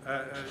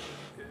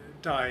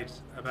died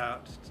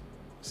about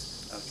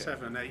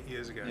 7, 8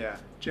 years ago. Yeah.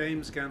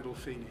 James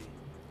Gandolfini.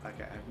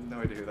 Okay, I have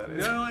no idea who that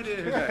is. No idea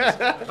who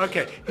that is.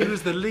 Okay, he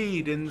was the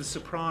lead in The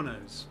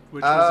Sopranos,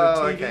 which was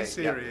a TV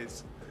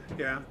series.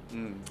 Yeah.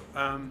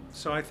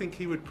 So I think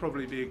he would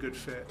probably be a good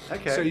fit.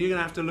 Okay. So you're going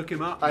to have to look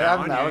him up now. I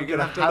am now. You're going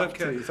to have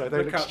to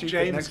look up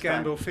James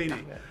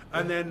Gandolfini. Yeah.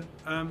 And then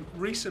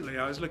recently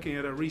I was looking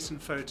at a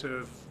recent photo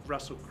of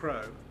Russell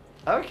Crowe.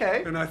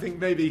 Okay. And I think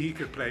maybe he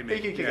could play me.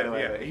 He could get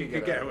away with it. He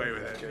could get away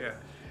with it, yeah.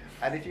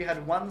 And if you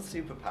had one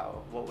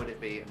superpower, what would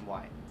it be and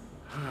why?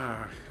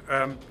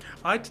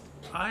 I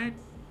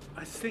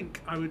think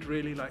I would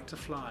really like to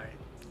fly.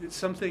 It's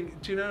something,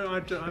 do you know,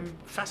 I'm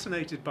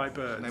fascinated by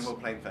birds. No more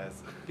plane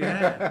fares.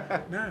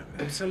 Yeah, no,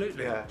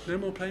 absolutely. Yeah. No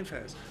more plane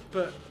fares.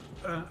 But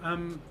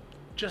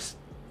just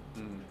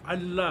I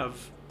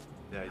love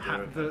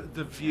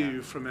the view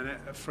yeah. from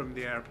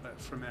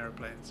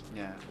aeroplanes.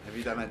 Yeah. Have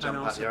you done a jump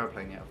out the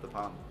aeroplane yet off the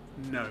palm?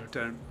 No,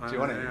 don't. Do you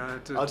want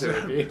to? I'll do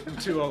it for you. I'm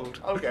too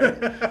old. Okay.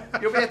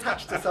 You'll be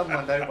attached to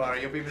someone, don't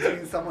worry. You'll be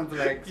between someone's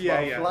legs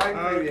while flying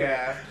through the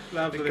air.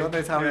 Lovely. God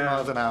knows how many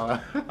miles an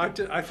hour.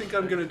 I think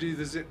I'm going to do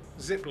the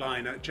zip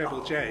line at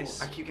Jebel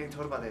Jais. I keep getting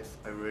told about this.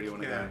 I really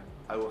want to go.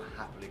 I will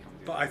happily come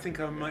do But I think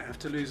I might have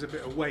to lose a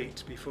bit of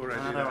weight before I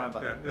do that. Don't worry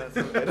about that. That's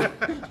all good.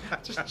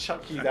 Just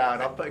chuck you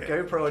down. I'll put a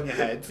GoPro on your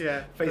head,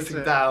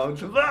 facing down.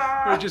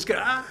 We'll just go,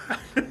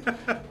 No,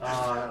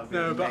 but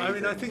amazing. I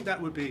mean, I think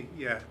that would be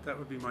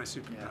my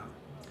superpower. Yeah.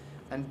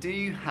 And do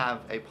you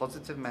have a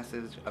positive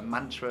message, a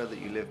mantra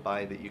that you live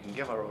by that you can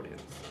give our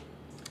audience?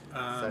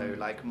 So,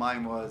 like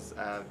mine was,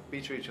 be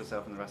true to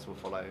yourself and the rest will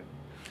follow.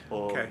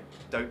 Or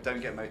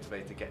don't get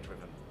motivated, get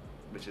driven,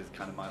 which is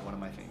kind of one of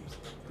my themes.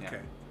 Yeah.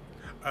 Okay.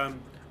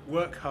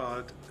 Work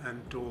hard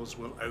and doors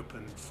will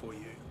open for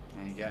you.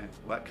 There you go.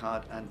 Work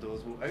hard and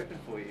doors will open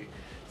for you.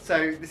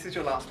 So this is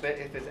your last bit.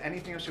 If there's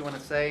anything else you want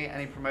to say,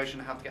 any promotion,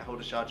 how to get hold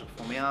of Sharjah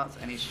Performing Arts,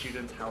 any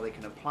students, how they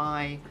can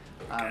apply.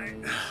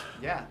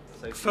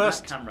 So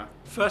first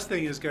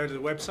thing is go to the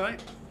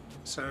website.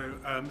 So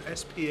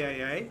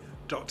spaa.ae,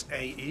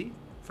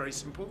 very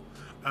simple.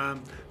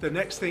 The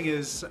next thing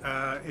is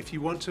if you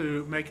want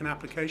to make an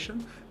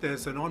application,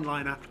 there's an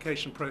online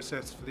application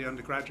process for the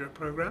undergraduate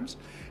programs.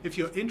 If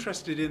you're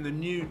interested in the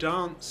new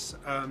dance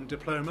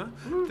diploma,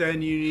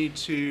 then you need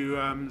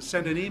to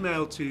send an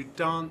email to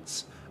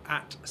dance@spaa.ae,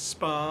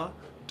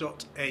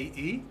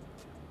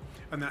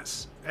 and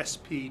that's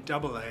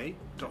spaa.ae.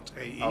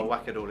 I'll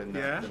whack it all in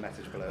the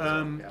message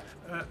below.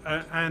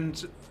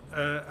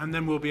 And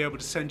then we'll be able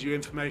to send you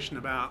information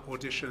about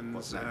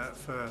auditions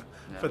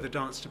for the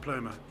dance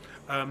diploma.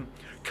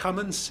 Come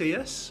and see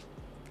us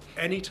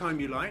anytime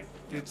you like.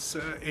 It's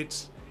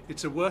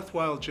a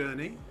worthwhile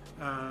journey.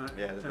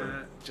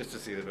 Just to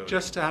see the building.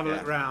 Just to have a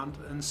look around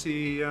and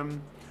see,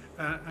 and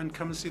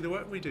come and see the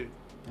work we do.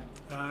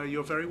 Yeah.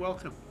 You're very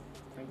welcome.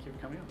 Thank you for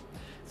coming on.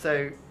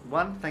 So,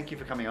 thank you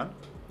for coming on.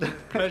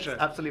 Pleasure.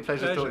 Absolute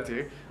pleasure to talk to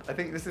you. I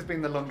think this has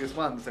been the longest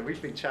one, so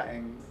we've been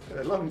chatting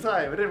a long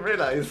time. I didn't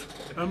realise.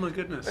 Oh my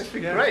goodness. It's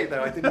been great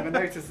though. I didn't even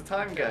notice the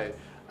time go.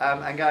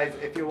 And guys,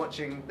 if you're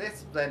watching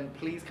this, then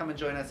please come and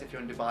join us if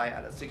you're in Dubai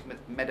at Souk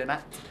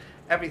Madinat.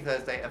 Every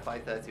Thursday at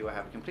 5:30 we'll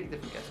have a completely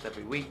different guest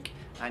every week.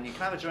 And you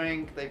can have a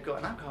drink. They've got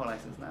an alcohol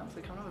license now,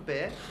 so come and have a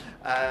beer.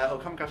 Or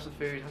come grab some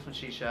food, have some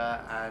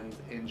shisha, and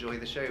enjoy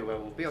the show where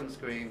we'll be on the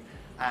screen.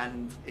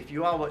 And if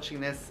you are watching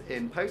this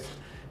in post,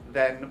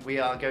 then we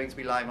are going to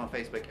be live on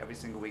Facebook every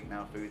single week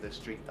now through the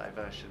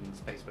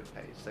StreetDiversions Facebook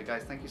page. So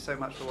guys, thank you so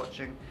much for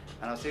watching,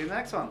 and I'll see you in the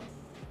next one.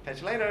 Catch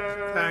you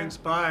later. Thanks,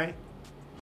 bye.